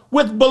issue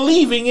with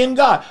believing in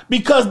God,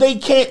 because they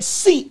can't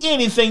see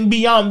anything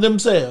beyond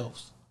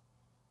themselves.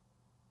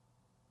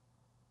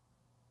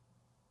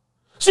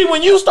 See,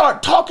 when you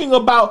start talking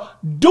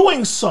about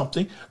doing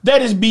something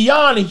that is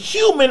beyond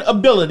human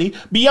ability,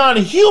 beyond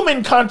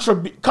human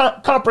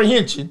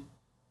comprehension,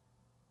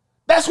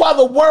 that's why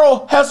the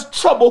world has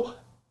trouble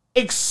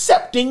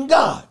accepting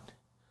God.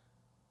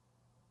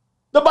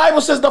 The Bible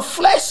says the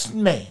flesh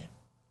man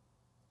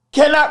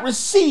cannot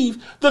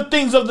receive the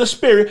things of the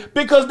Spirit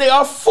because they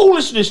are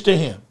foolishness to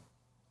him.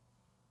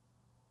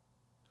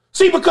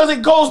 See, because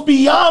it goes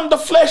beyond the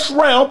flesh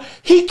realm,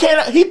 he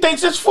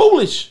thinks it's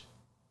foolish.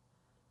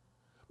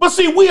 But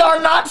see, we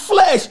are not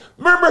flesh.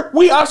 Remember,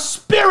 we are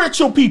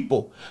spiritual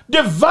people,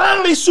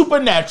 divinely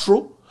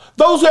supernatural,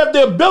 those who have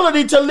the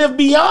ability to live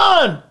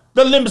beyond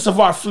the limits of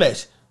our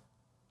flesh,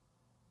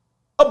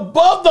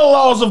 above the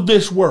laws of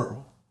this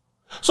world.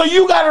 So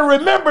you got to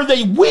remember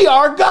that we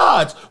are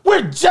gods.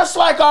 We're just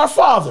like our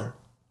Father.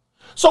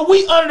 So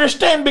we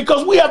understand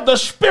because we have the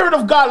Spirit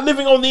of God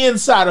living on the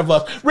inside of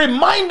us,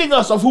 reminding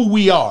us of who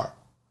we are.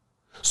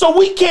 So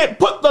we can't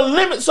put the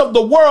limits of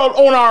the world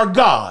on our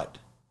God.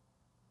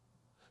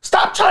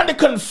 Stop trying to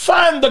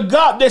confine the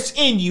God that's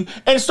in you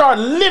and start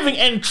living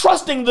and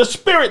trusting the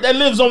Spirit that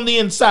lives on the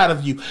inside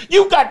of you.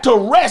 You got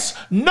to rest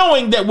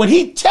knowing that when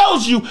he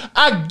tells you,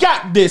 I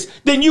got this,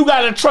 then you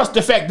got to trust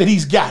the fact that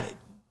he's got it.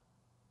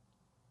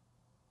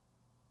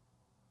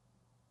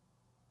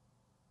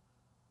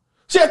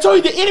 See, I told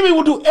you the enemy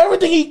will do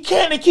everything he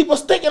can to keep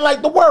us thinking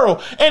like the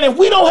world. And if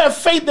we don't have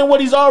faith in what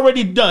he's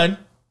already done,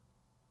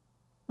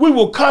 we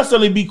will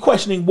constantly be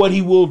questioning what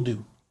he will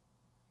do.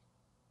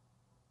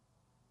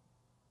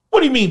 What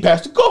do you mean,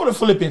 Pastor? Go over to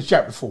Philippians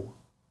chapter 4.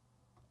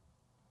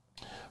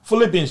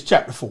 Philippians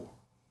chapter 4.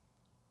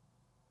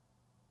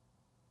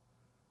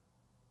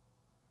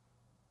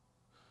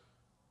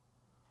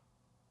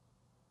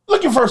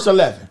 Look at verse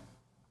 11.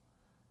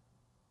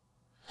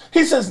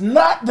 He says,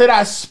 not that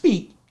I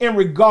speak in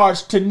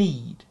regards to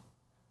need,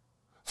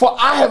 for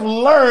I have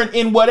learned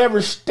in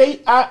whatever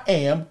state I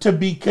am to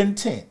be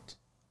content.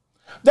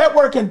 That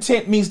word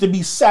content means to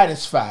be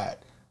satisfied,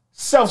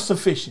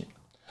 self-sufficient,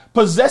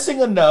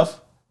 possessing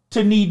enough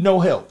to need no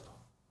help.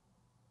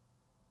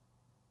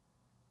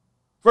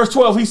 Verse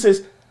 12, he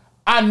says,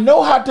 I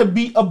know how to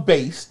be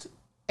abased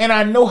and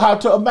I know how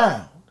to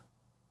abound.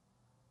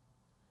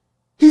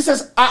 He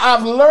says,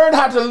 I've learned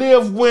how to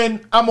live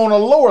when I'm on a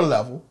lower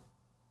level.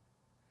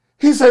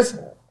 He says,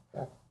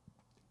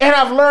 and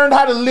I've learned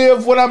how to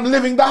live when I'm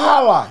living the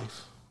high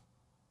life.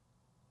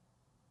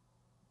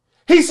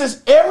 He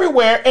says,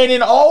 everywhere and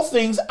in all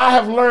things, I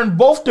have learned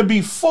both to be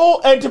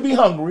full and to be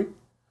hungry,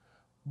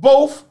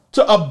 both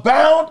to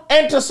abound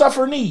and to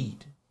suffer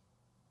need.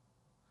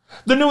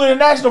 The New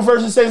International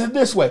Version says it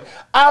this way: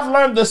 I've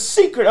learned the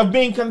secret of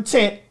being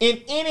content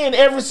in any and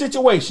every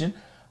situation.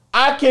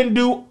 I can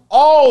do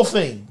all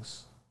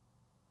things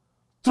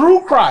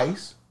through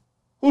Christ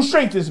who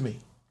strengthens me.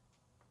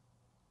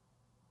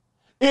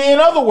 In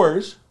other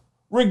words,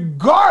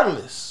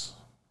 regardless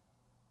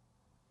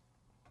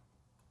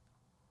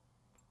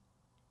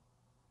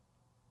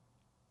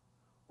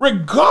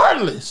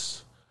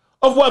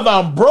of whether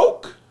I'm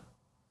broke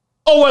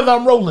or whether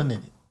I'm rolling in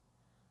it,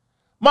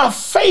 my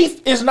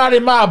faith is not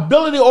in my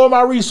ability or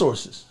my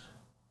resources.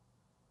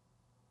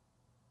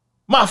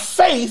 My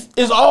faith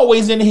is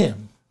always in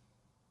him.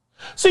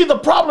 See, the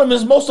problem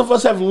is most of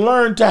us have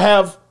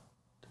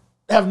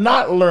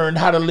not learned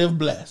how to live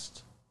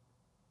blessed.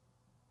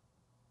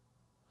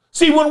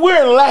 See, when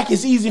we're in lack,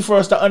 it's easy for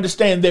us to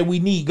understand that we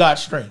need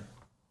God's strength.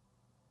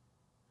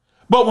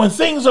 But when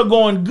things are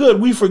going good,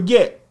 we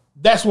forget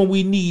that's when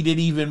we need it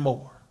even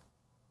more.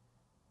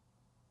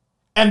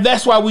 And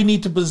that's why we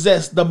need to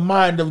possess the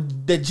mind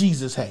that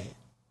Jesus had.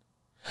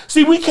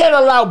 See, we can't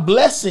allow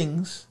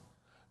blessings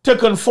to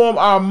conform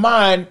our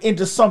mind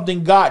into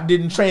something God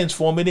didn't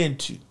transform it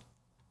into.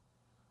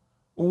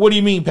 What do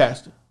you mean,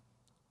 Pastor?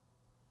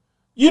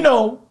 You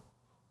know,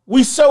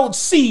 we sowed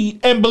seed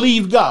and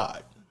believed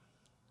God.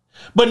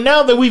 But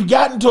now that we've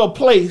gotten to a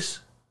place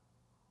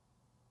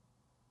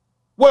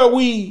where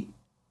we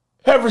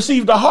have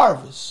received a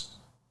harvest,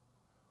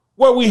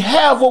 where we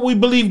have what we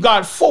believe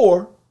God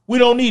for, we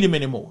don't need him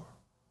anymore.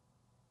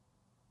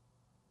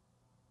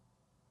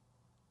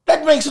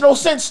 That makes no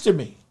sense to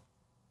me.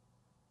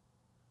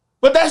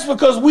 But that's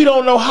because we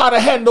don't know how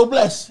to handle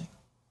blessing.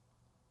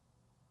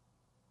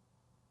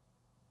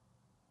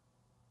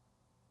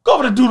 Go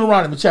over to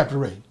Deuteronomy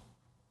chapter 8.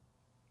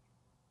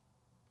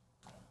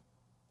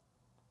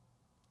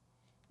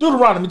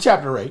 Deuteronomy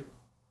chapter 8.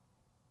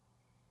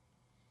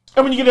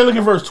 And when you get there, look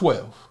at verse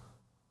 12.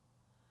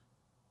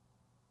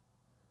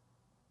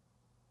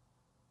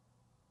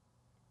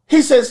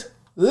 He says,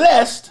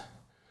 lest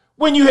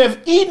when you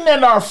have eaten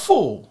and are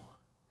full,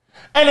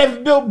 and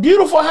have built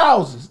beautiful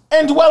houses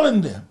and dwell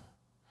in them,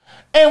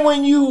 and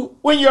when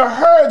your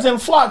herds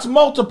and flocks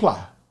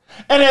multiply,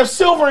 and have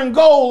silver and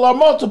gold are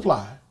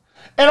multiplied,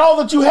 and all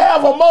that you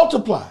have are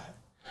multiplied,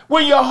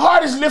 when your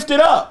heart is lifted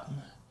up,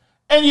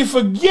 and you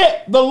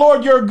forget the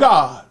Lord your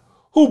God,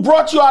 who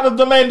brought you out of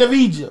the land of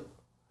Egypt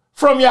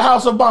from your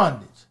house of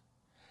bondage.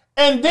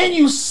 And then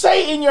you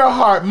say in your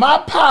heart, my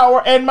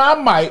power and my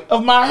might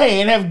of my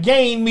hand have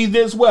gained me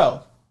this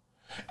wealth.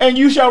 And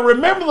you shall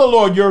remember the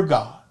Lord your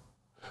God,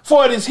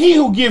 for it is he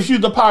who gives you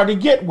the power to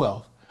get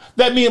wealth,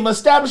 that he may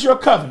establish your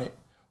covenant,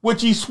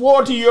 which he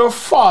swore to your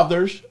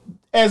fathers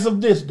as of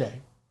this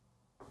day.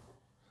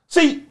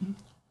 See,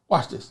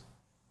 watch this.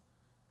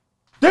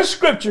 This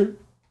scripture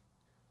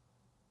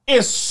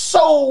is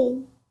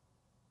so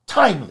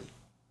timely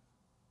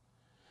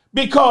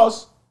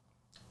because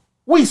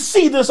we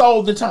see this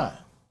all the time.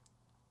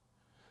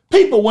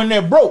 People, when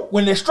they're broke,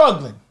 when they're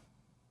struggling,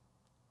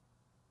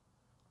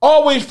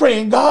 always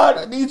praying, God,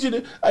 I need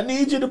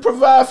you to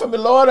provide for me.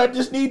 Lord, I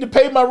just need to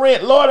pay my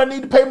rent. Lord, I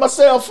need to pay my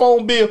cell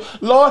phone bill.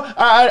 Lord,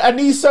 I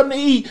need something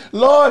to eat.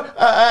 Lord,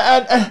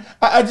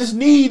 I just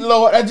need,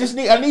 Lord, I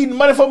need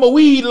money for my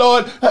weed,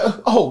 Lord.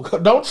 Oh,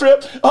 don't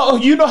trip. Oh,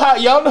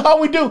 y'all know how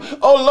we do.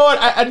 Oh, Lord,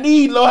 I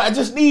need, Lord,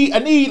 I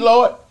need,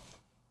 Lord.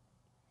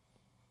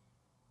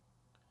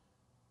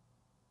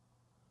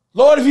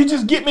 Lord, if you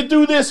just get me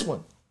through this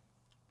one.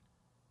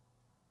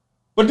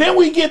 But then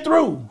we get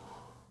through.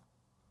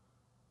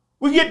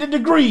 We get the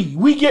degree,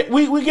 we get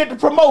the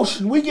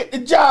promotion, we get the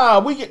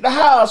job, we get the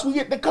house, we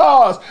get the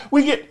cars,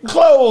 we get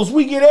clothes,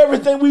 we get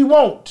everything we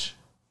want.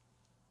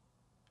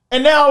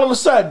 And now all of a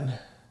sudden,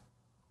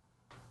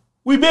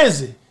 we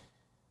busy.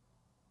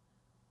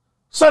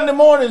 Sunday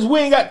mornings, we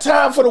ain't got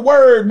time for the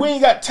word. We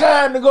ain't got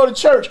time to go to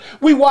church.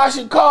 We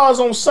washing cars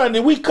on Sunday.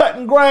 We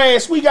cutting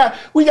grass. We got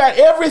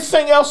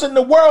everything else in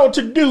the world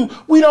to do.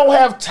 We don't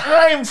have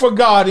time for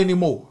God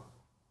anymore.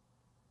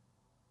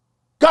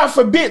 God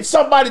forbid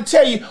somebody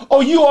tell you,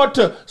 oh, you ought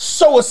to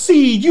sow a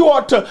seed. You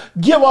ought to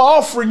give an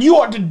offering. You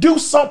ought to do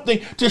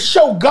something to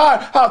show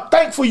God how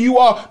thankful you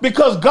are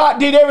because God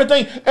did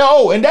everything.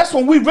 Oh, and that's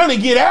when we really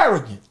get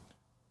arrogant.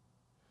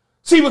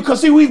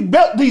 Because we've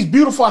built these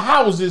beautiful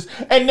houses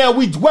and now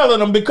we dwell in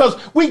them because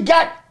we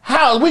got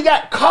houses, we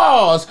got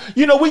cars,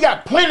 we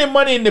got plenty of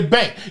money in the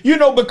bank,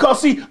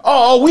 because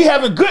we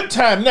have a good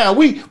time now.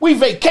 We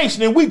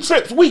vacationing, we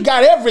trips, we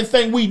got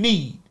everything we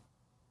need.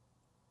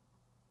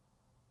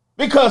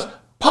 Because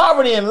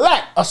poverty and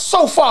lack are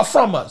so far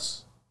from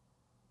us.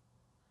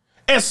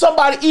 And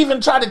somebody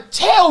even try to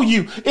tell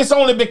you it's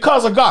only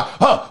because of God.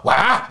 Oh, well,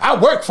 I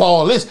worked for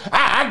all this.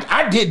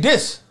 I did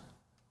this.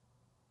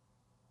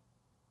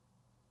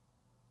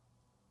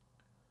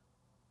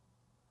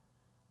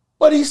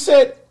 But he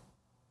said,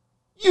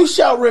 you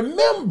shall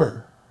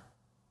remember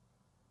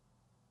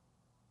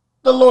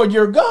the Lord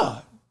your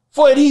God,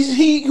 for it is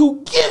he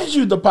who gives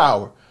you the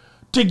power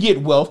to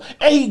get wealth,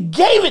 and he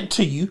gave it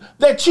to you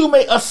that you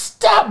may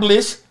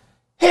establish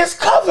his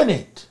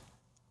covenant.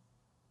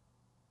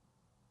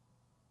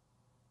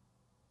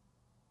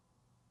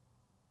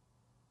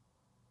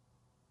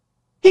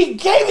 He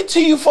gave it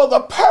to you for the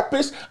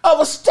purpose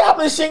of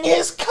establishing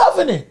his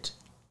covenant.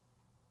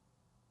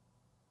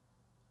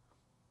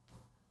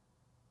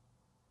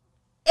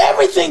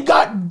 Everything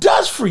God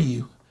does for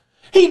you,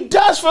 he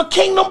does for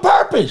kingdom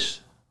purpose.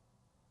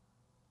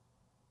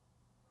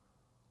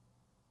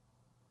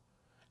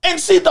 And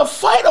see, the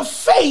fight of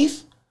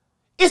faith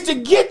is to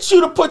get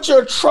you to put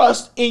your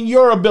trust in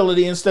your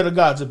ability instead of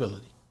God's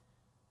ability.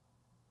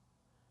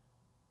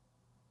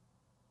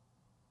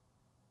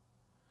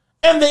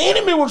 And the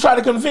enemy will try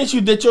to convince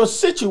you that your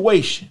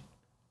situation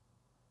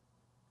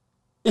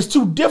is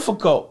too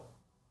difficult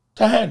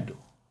to handle.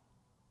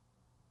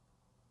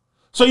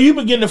 So you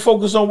begin to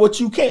focus on what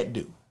you can't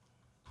do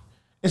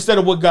instead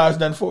of what God's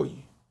done for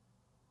you.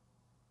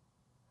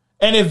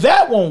 And if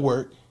that won't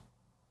work,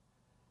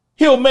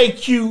 he'll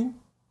make you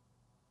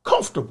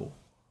comfortable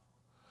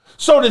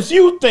so that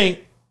you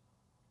think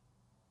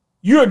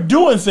you're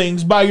doing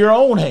things by your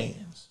own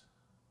hands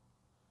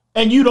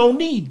and you don't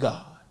need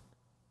God.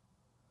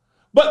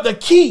 But the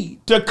key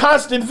to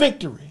constant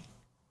victory,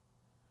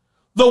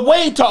 the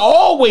way to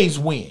always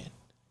win,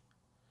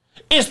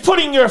 is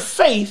putting your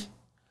faith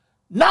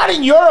not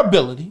in your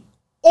ability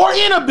or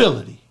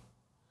inability,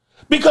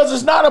 because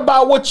it's not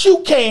about what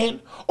you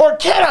can or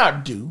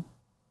cannot do,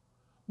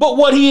 but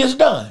what he has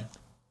done.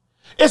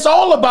 It's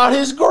all about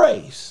his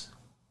grace.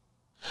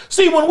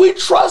 See, when we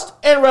trust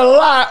and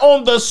rely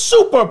on the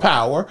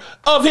superpower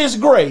of his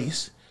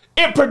grace,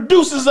 it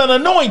produces an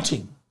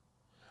anointing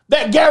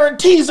that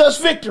guarantees us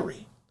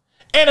victory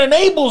and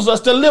enables us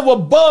to live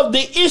above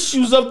the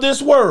issues of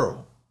this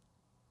world.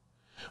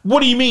 What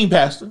do you mean,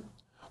 Pastor?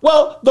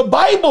 Well, the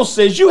Bible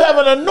says you have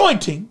an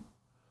anointing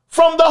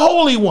from the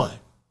Holy One.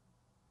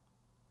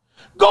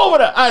 Go over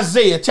to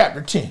Isaiah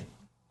chapter 10.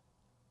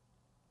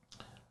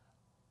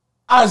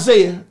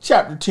 Isaiah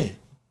chapter 10.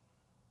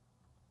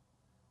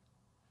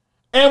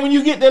 And when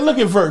you get there, look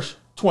at verse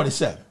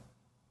 27.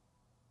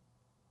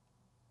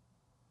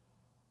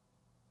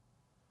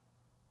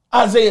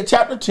 Isaiah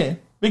chapter 10,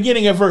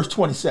 beginning at verse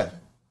 27.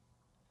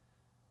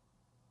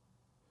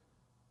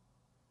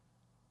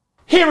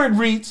 Here it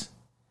reads,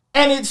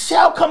 "And it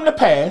shall come to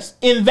pass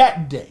in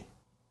that day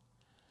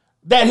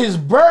that his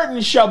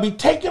burden shall be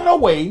taken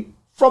away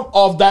from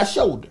off thy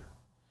shoulder,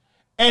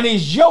 and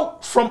his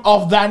yoke from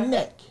off thy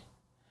neck.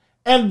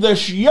 And the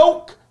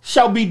yoke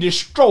shall be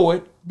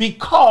destroyed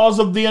because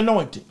of the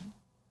anointing."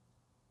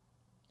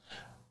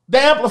 The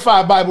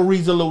Amplified Bible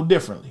reads a little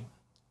differently.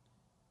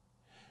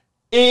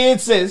 It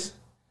says,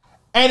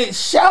 "And it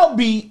shall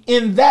be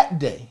in that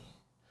day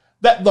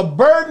that the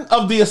burden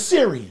of the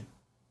Assyrian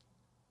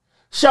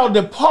shall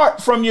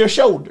depart from your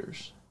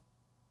shoulders,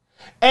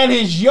 and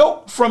his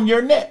yoke from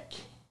your neck.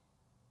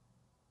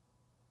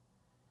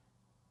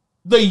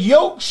 The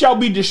yoke shall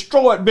be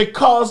destroyed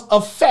because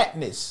of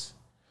fatness,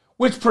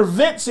 which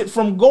prevents it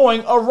from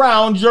going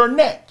around your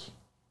neck."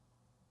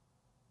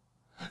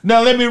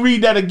 Now let me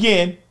read that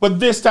again, but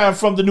this time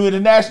from the New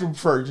International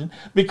Version,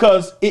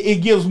 because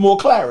it gives more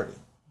clarity.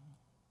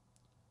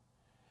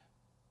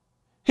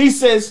 He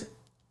says,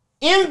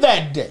 in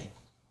that day,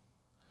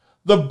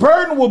 the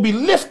burden will be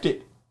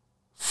lifted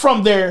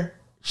from their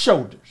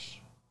shoulders,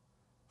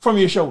 from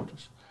your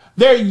shoulders.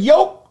 Their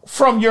yoke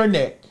from your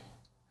neck.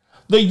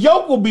 The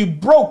yoke will be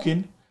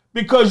broken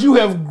because you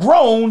have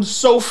grown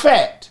so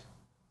fat.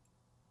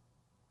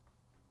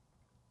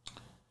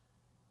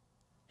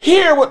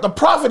 Here, what the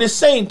prophet is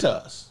saying to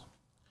us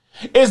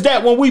is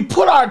that when we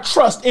put our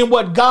trust in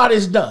what God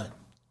has done,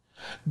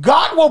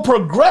 God will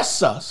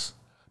progress us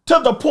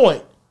to the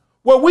point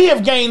where we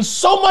have gained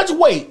so much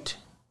weight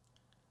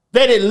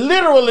that it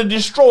literally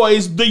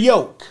destroys the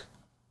yoke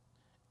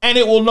and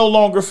it will no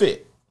longer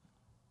fit.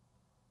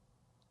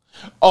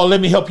 Oh,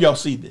 let me help y'all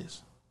see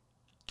this.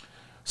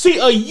 See,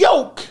 a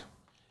yoke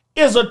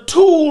is a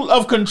tool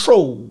of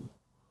control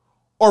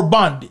or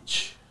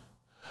bondage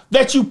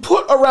that you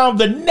put around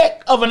the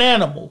neck of an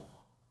animal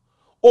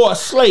or a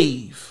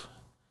slave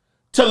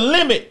to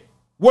limit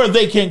where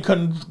they can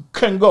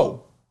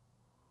go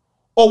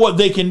or what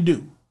they can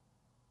do.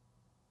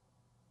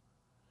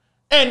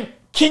 And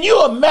can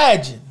you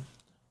imagine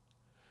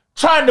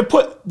trying to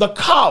put the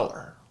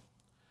collar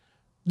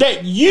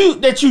that you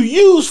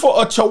use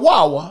for a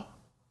Chihuahua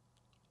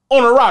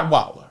on a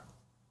Rottweiler?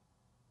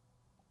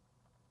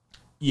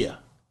 Yeah.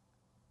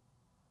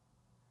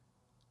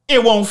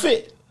 It won't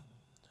fit.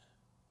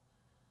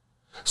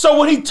 So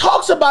when he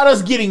talks about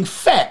us getting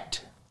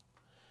fat,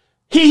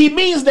 he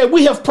means that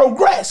we have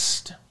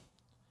progressed,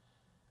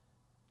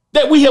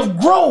 that we have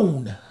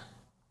grown,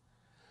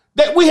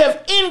 that we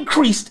have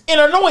increased in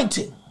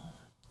anointing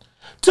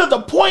to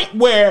the point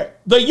where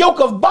the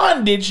yoke of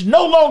bondage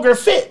no longer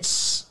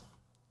fits,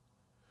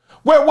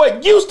 where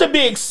what used to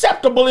be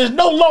acceptable is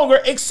no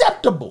longer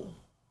acceptable.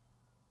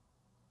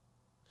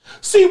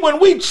 See, when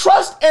we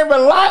trust and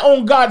rely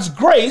on God's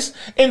grace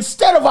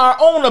instead of our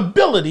own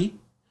ability,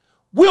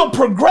 we'll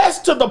progress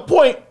to the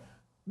point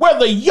where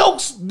the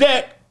yokes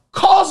that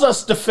cause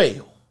us to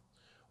fail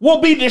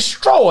will be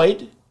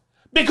destroyed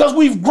because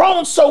we've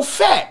grown so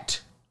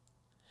fat.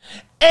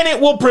 and it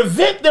will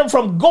prevent them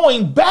from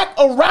going back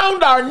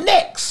around our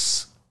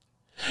necks.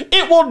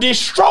 It will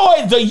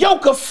destroy the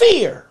yoke of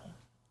fear.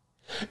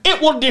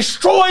 It will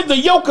destroy the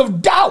yoke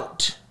of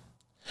doubt.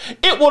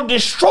 It will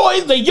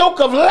destroy the yoke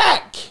of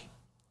lack.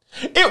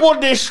 It will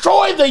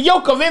destroy the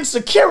yoke of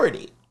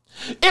insecurity.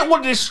 It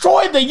will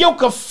destroy the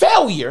yoke of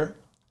failure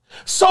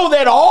so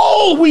that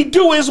all we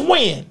do is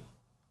win.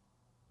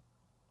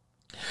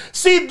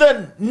 See,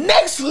 the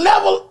next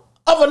level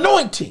of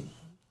anointing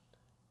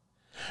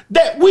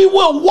that we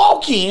will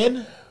walk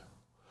in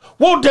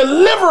will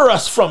deliver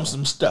us from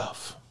some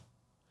stuff.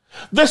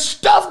 The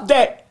stuff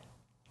that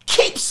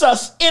keeps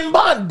us in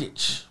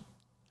bondage.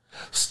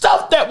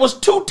 Stuff that was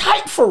too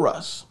tight for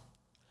us.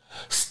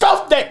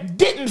 Stuff that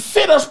didn't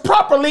fit us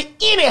properly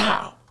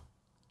anyhow.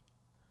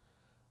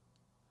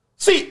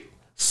 See,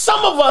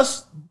 some of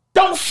us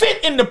don't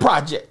fit in the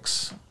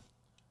projects.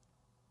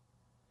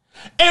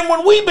 And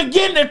when we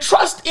begin to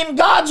trust in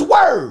God's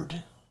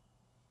word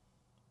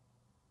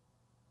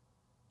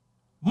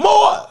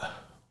more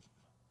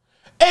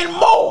and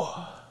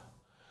more,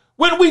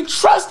 when we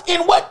trust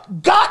in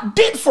what God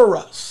did for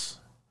us,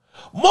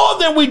 more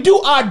than we do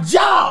our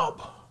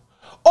job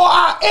or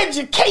our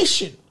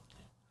education,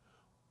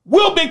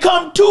 we'll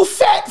become too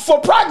fat for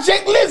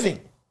project living.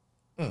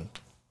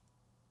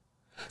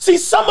 See,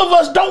 some of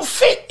us don't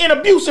fit in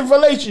abusive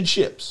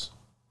relationships.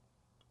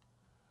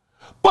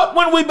 But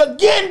when we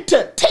begin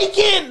to take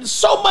in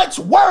so much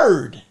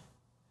word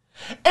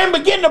and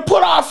begin to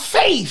put our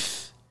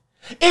faith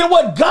in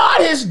what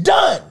God has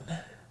done,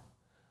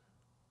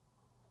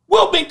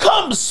 we'll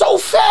become so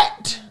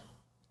fat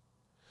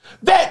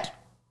that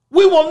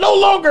we will no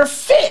longer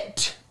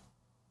fit.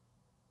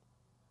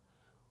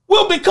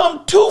 We'll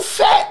become too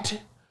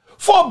fat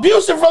for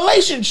abusive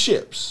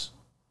relationships.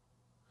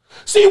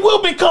 See,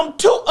 we'll become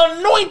too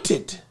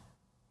anointed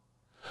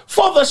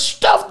for the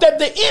stuff that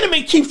the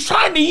enemy keeps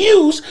trying to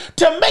use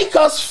to make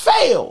us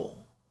fail.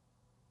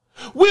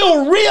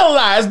 We'll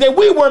realize that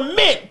we were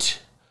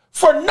meant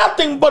for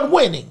nothing but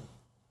winning.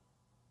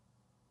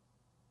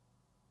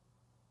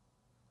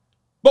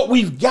 But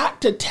we've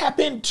got to tap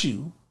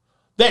into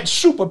that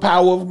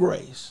superpower of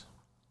grace.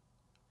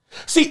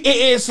 See,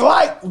 it's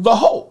like the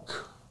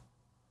Hulk.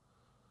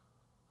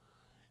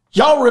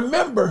 Y'all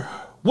remember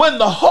when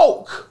the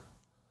Hulk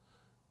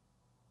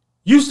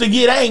used to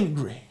get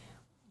angry?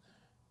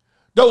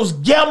 Those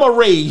gamma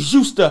rays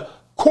used to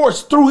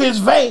course through his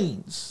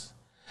veins,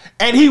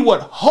 and he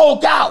would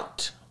Hulk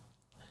out.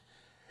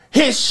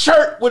 His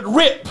shirt would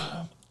rip.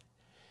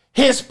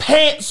 His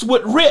pants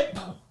would rip.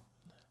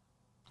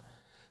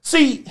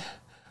 See,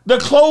 the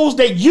clothes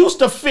that used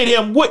to fit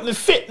him wouldn't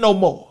fit no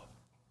more.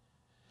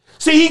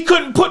 See, he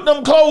couldn't put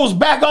them clothes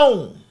back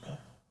on,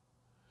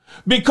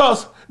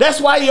 because that's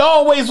why he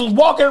always was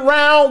walking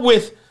around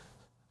with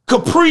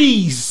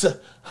capris,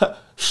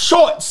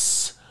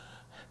 shorts,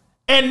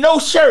 and no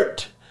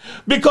shirt.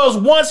 Because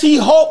once he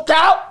hulked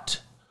out,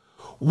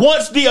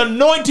 once the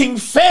anointing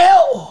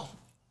fell,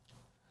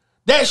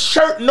 that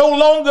shirt no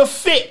longer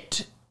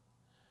fit.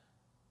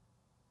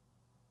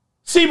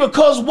 See,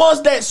 because once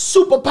that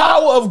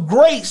superpower of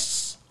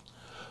grace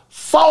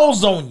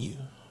falls on you,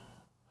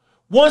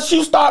 once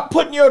you start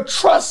putting your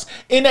trust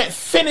in that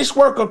finished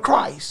work of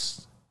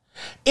Christ,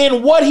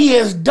 in what he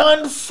has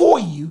done for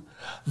you,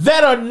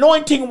 that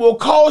anointing will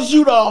cause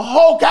you to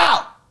hulk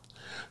out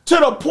to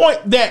the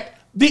point that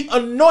the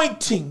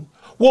anointing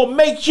will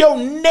make your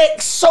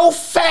neck so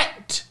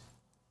fat,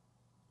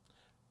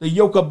 the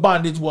yoke of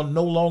bondage will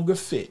no longer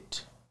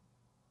fit,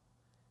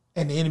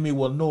 and the enemy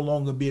will no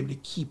longer be able to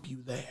keep you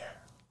there.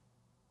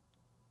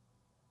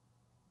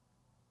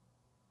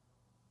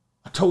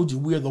 I told you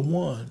we're the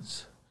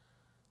ones,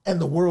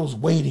 and the world's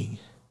waiting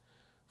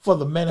for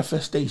the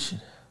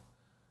manifestation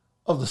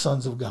of the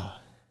sons of God.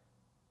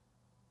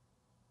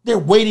 They're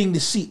waiting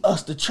to see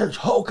us, the church,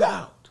 hulk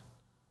out.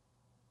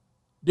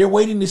 They're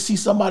waiting to see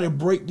somebody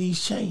break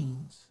these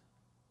chains.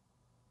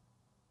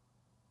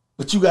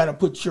 But you got to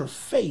put your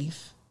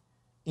faith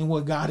in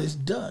what God has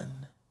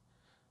done.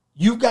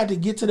 You've got to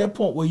get to that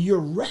point where you're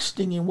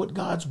resting in what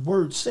God's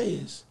word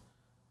says.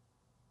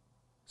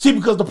 See,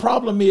 because the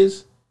problem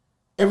is,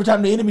 every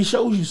time the enemy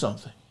shows you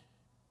something,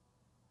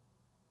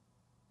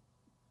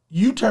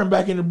 you turn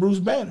back into Bruce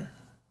Banner.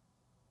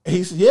 And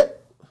he said,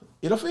 yep,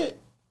 it'll fit.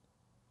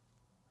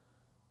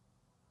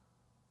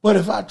 But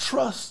if I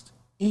trust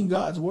in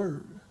God's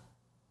word,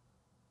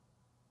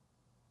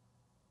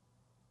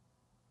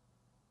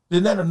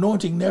 then that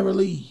anointing never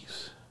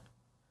leaves.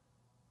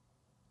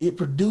 It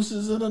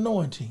produces an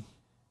anointing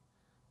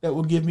that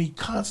will give me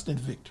constant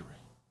victory.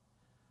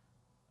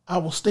 I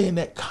will stay in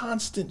that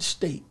constant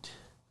state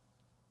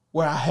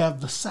where I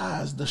have the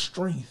size, the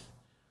strength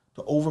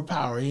to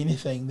overpower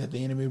anything that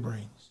the enemy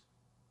brings.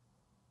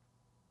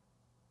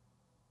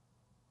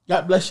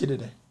 God bless you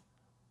today.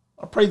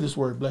 I pray this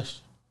word bless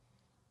you.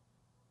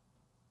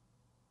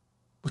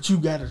 But you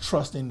got to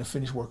trust in the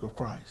finished work of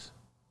Christ.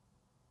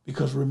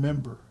 Because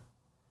remember,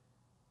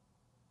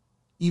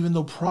 even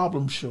though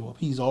problems show up,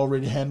 he's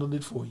already handled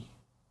it for you.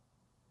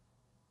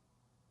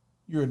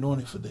 You're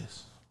anointed for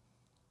this.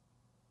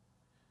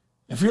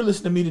 If you're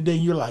listening to me today,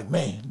 you're like,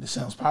 man, this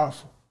sounds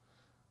powerful.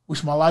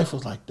 Wish my life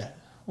was like that.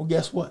 Well,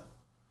 guess what?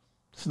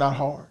 It's not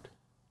hard,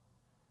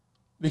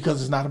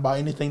 because it's not about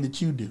anything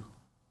that you do.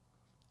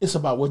 It's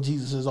about what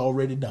Jesus has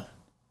already done.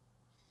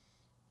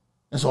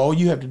 And so all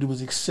you have to do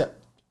is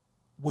accept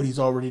what he's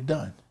already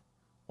done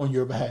on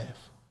your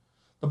behalf.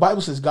 The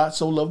Bible says God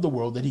so loved the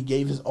world that he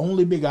gave his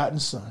only begotten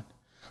son,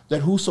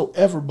 that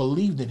whosoever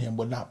believed in him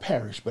would not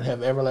perish, but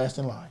have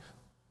everlasting life.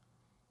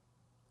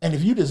 And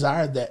if you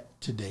desire that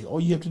today, all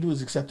you have to do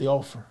is accept the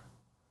offer.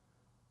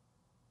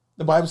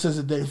 The Bible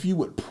says that if you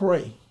would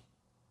pray,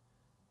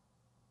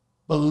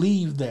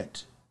 believe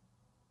that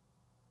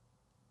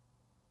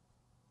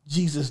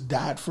Jesus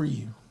died for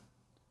you.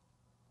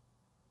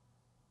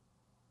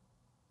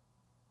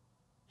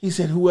 He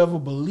said, whoever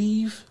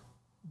believes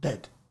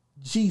that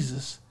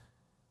Jesus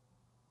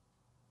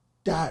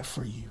died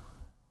for you,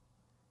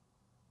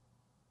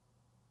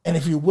 and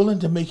if you're willing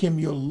to make him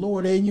your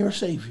Lord and your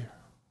Savior,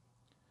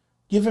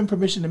 give him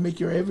permission to make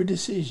your every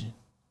decision,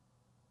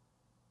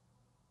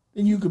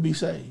 then you could be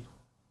saved.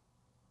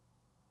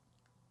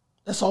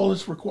 That's all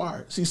that's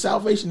required. See,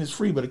 salvation is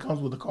free, but it comes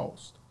with a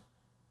cost.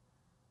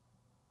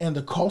 And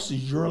the cost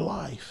is your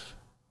life.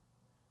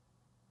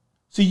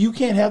 See, you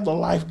can't have the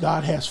life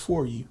God has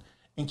for you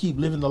and keep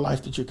living the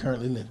life that you're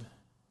currently living.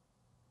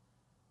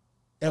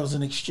 That was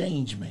an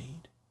exchange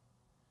made.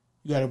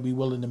 You got to be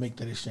willing to make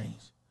that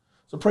exchange.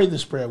 So pray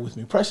this prayer with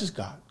me. Precious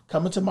God,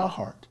 come into my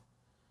heart.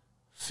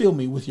 Fill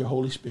me with your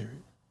Holy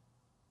Spirit.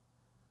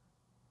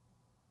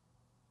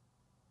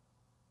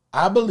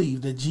 I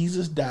believe that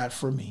Jesus died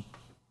for me,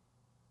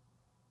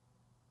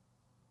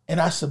 and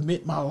I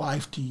submit my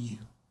life to you.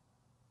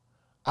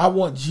 I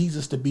want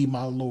Jesus to be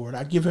my Lord.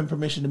 I give him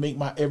permission to make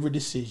my every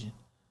decision.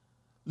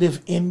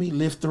 Live in me,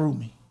 live through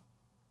me.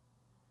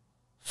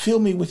 Fill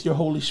me with your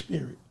Holy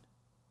Spirit.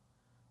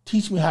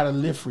 Teach me how to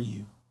live for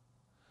you.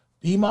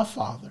 Be my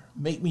Father.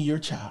 Make me your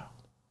child.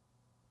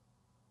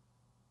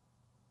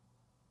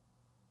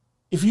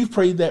 If you've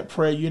prayed that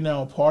prayer, you're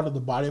now a part of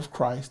the body of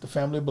Christ, the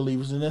family of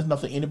believers, and there's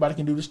nothing anybody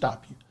can do to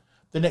stop you.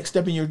 The next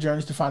step in your journey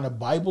is to find a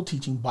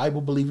Bible-teaching,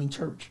 Bible-believing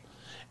church.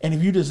 And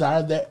if you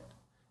desire that,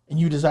 and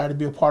you desire to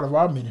be a part of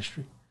our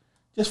ministry,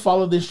 just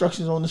follow the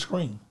instructions on the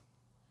screen.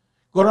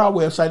 Go to our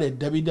website at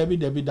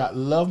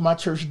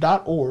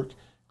www.lovemychurch.org.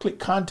 Click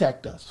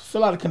Contact Us.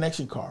 Fill out a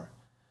connection card.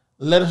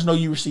 Let us know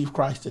you received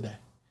Christ today.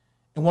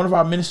 And one of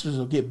our ministers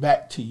will get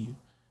back to you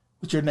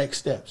with your next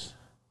steps.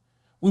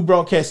 We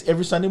broadcast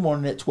every Sunday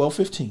morning at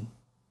 12:15.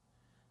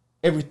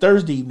 Every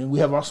Thursday evening, we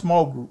have our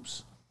small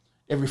groups.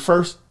 Every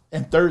first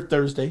and third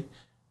Thursday,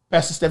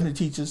 Pastor Stephanie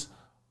teaches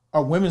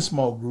our women's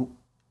small group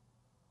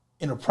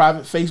in a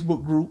private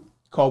Facebook group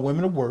called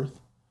Women of Worth.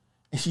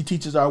 And she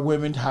teaches our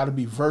women how to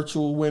be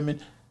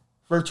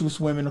virtuous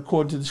women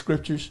according to the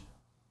scriptures.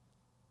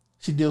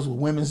 She deals with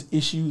women's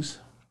issues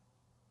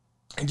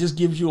and just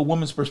gives you a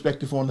woman's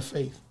perspective on the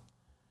faith.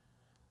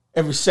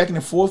 Every second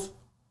and fourth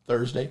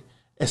Thursday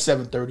at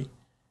 7:30,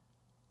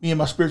 me and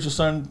my spiritual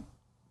son,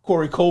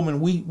 Corey Coleman,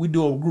 we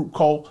do a group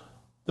called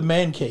The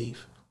Man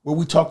Cave, where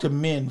we talk to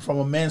men from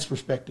a man's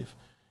perspective,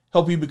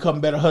 help you become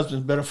better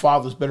husbands, better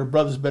fathers, better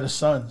brothers, better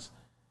sons.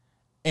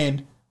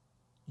 And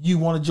you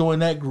want to join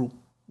that group.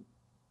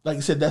 Like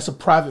I said, that's a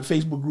private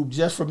Facebook group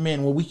just for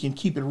men where we can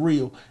keep it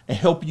real and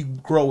help you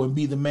grow and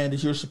be the man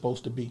that you're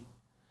supposed to be.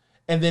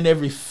 And then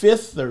every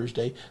fifth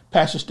Thursday,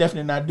 Pastor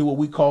Stephanie and I do what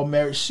we call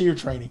marriage seer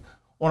training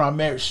on our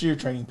marriage seer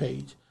training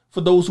page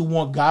for those who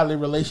want godly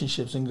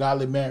relationships and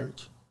godly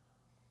marriage.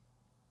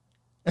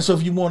 And so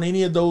if you want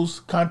any of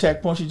those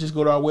contact points, you just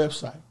go to our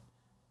website.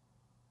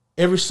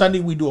 Every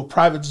Sunday, we do a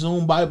private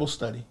Zoom Bible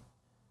study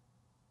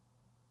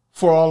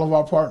for all of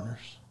our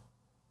partners.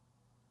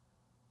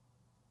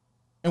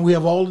 And we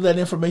have all of that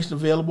information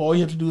available. All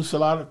you have to do is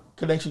fill out a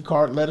connection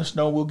card, let us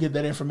know, we'll get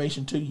that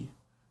information to you.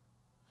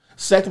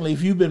 Secondly,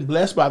 if you've been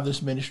blessed by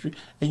this ministry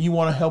and you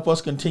want to help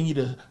us continue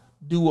to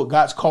do what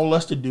God's called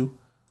us to do,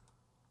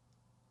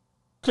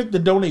 click the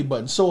donate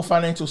button, sow a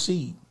financial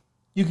seed.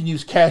 You can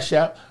use Cash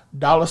App,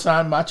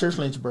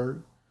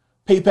 $MyChurchLynchburg,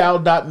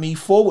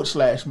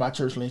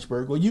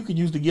 PayPal.me/MyChurchLynchburg, or you can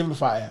use the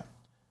Givelify app.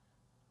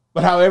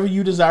 But however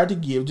you desire to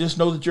give, just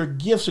know that your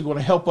gifts are going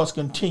to help us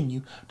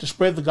continue to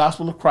spread the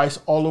gospel of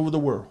Christ all over the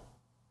world.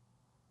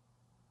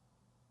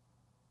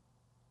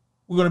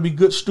 We're going to be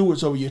good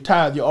stewards over your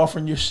tithe, your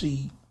offering, your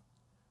seed,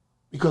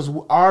 because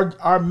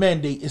our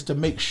mandate is to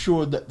make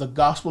sure that the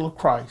gospel of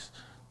Christ,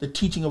 the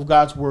teaching of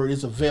God's word,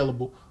 is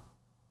available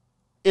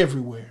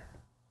everywhere.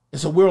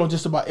 And so we're on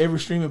just about every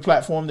streaming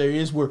platform there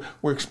is. We're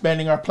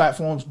expanding our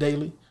platforms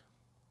daily,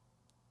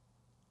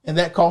 and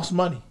that costs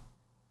money.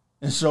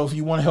 And so if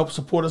you want to help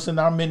support us in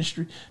our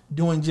ministry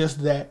doing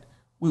just that,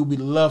 we would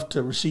love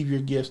to receive your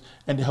gifts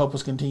and to help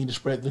us continue to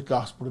spread the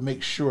gospel, to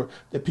make sure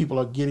that people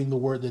are getting the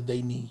word that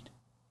they need.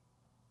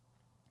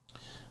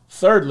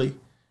 Thirdly,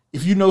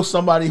 if you know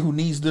somebody who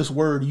needs this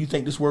word, you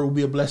think this word will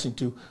be a blessing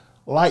to,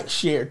 like,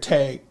 share,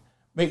 tag,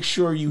 make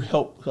sure you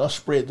help us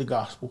spread the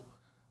gospel.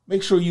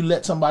 Make sure you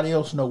let somebody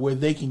else know where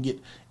they can get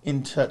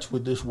in touch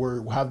with this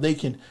word, how they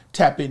can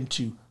tap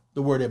into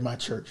the word at my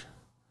church.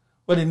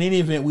 But in any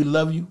event, we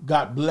love you.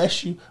 God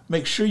bless you.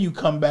 Make sure you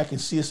come back and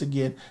see us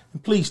again.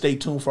 And please stay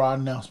tuned for our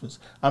announcements.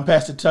 I'm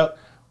Pastor Tuck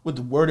with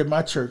the Word at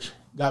My Church.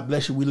 God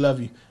bless you. We love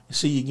you. And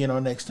see you again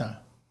on next time.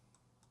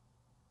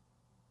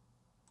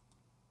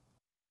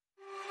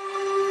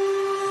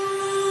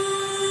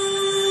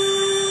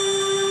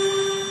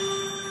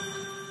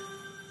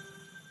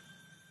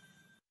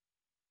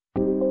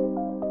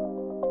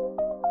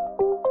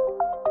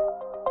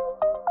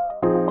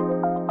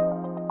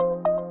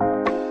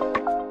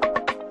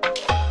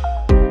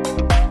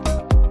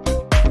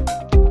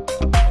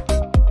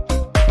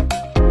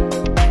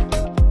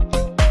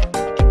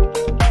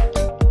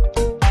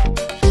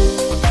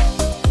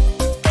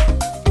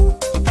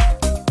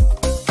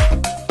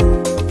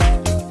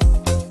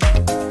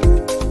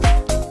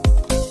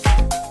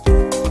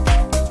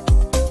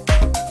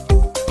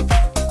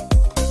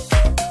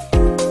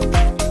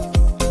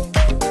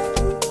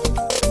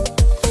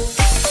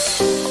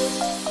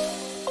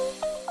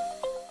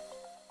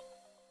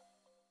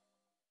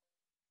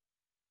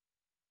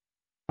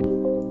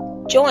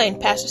 Join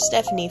Pastor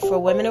Stephanie for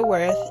Women of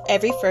Worth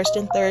every first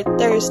and third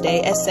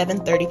Thursday at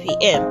 7:30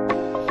 p.m.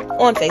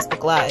 on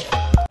Facebook Live.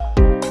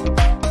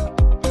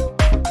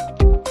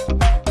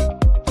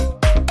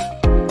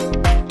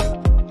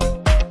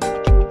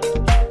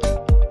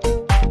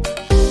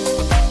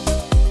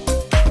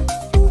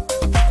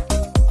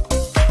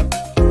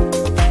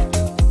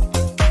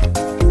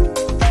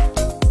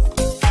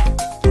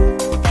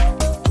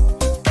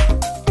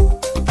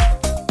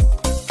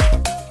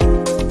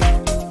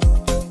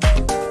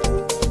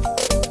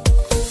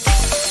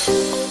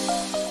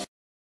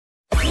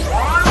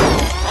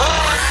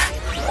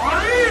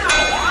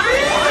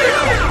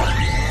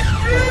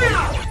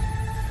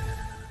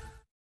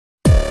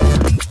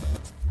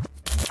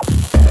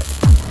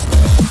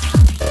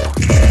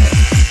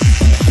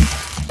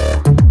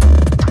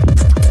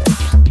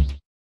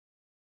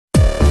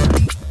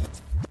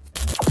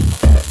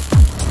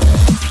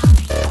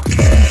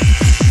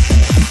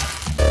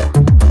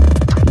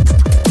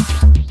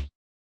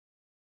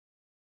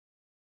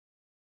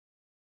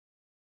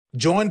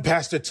 Join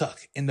Pastor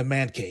Tuck in the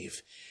Man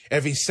Cave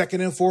every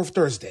second and fourth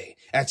Thursday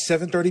at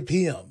 7:30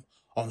 p.m.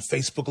 on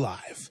Facebook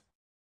Live.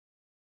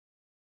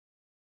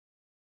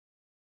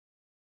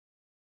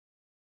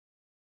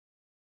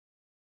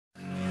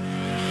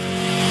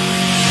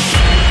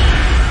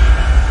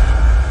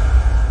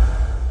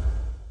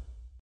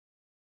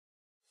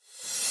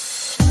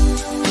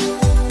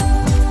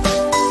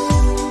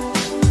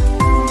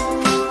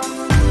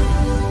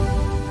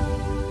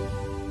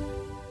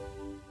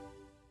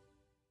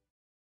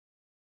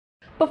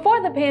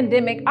 Before the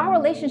pandemic, our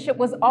relationship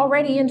was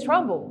already in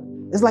trouble.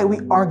 It's like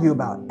we argue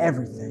about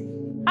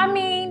everything. I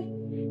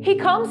mean, he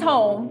comes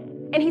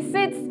home and he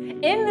sits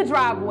in the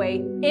driveway,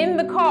 in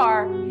the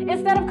car,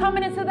 instead of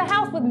coming into the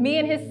house with me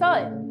and his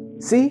son.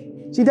 See,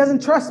 she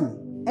doesn't trust me.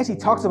 And she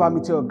talks about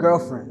me to her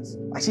girlfriends.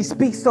 Like she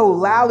speaks so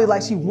loudly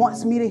like she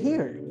wants me to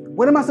hear it.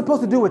 What am I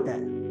supposed to do with that?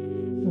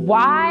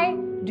 Why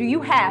do you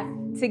have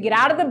to get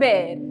out of the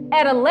bed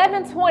at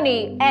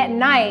 11:20 at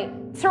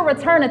night to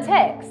return a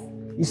text?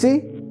 You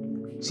see?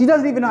 She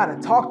doesn't even know how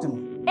to talk to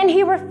me. And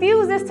he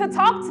refuses to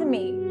talk to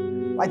me.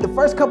 Like the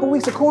first couple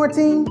weeks of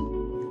quarantine,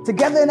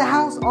 together in the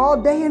house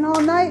all day and all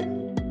night,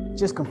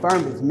 just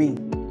confirmed it's me.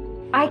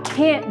 I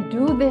can't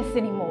do this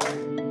anymore.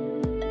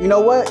 You know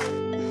what?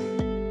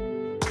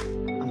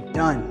 I'm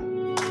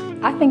done.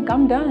 I think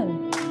I'm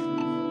done.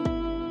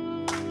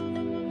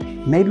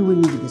 Maybe we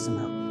need to get some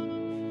help.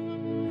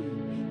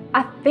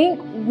 I think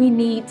we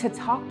need to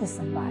talk to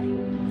somebody.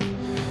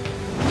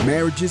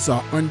 Marriages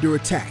are under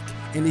attack.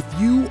 And if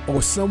you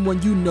or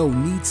someone you know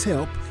needs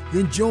help,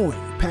 then join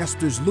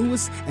Pastors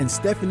Lewis and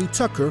Stephanie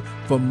Tucker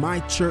for My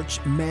Church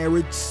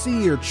Marriage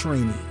Seer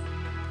Training.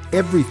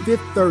 Every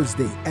fifth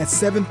Thursday at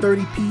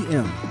 7:30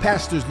 p.m.,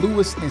 Pastors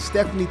Lewis and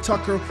Stephanie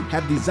Tucker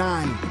have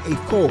designed a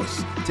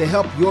course to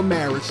help your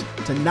marriage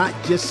to not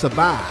just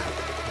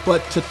survive,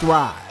 but to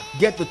thrive.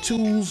 Get the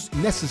tools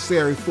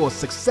necessary for a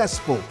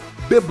successful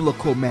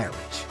biblical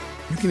marriage.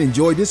 You can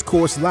enjoy this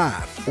course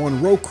live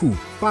on Roku,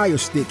 Fire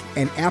Stick,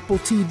 and Apple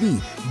TV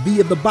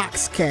via the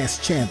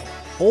Boxcast channel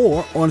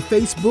or on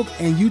Facebook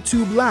and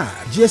YouTube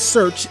Live. Just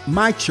search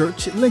My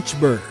Church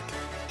Lynchburg.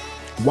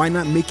 Why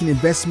not make an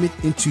investment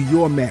into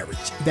your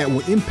marriage that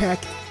will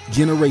impact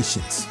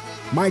generations?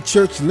 My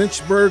Church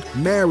Lynchburg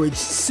Marriage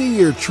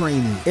Seer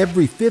Training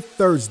every fifth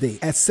Thursday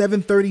at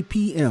 7:30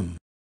 p.m.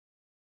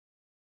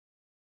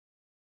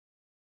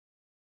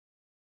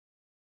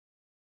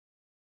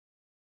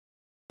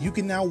 You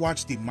can now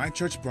watch the My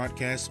Church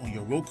broadcast on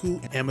your Roku,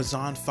 and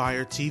Amazon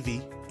Fire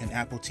TV, and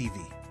Apple TV.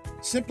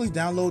 Simply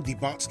download the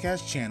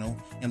Boxcast channel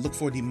and look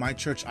for the My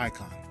Church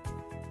icon.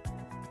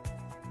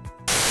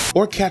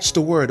 Or catch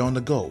the Word on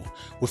the go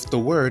with the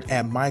Word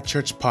at My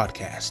Church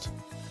Podcast.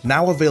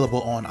 Now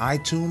available on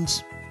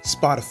iTunes,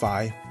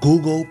 Spotify,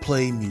 Google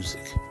Play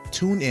Music,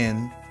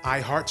 TuneIn,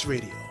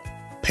 iHeartRadio,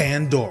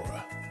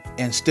 Pandora,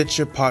 and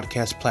Stitcher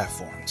podcast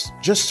platforms.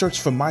 Just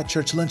search for My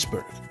Church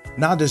Lynchburg.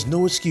 Now there's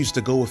no excuse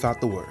to go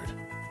without the Word.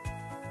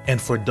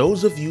 And for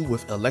those of you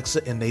with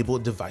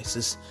Alexa-enabled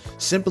devices,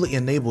 simply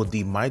enable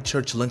the My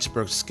Church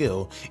Lynchburg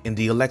skill in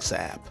the Alexa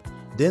app.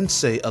 Then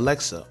say,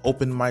 "Alexa,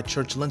 open My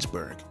Church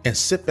Lynchburg," and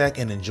sit back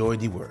and enjoy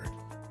the word.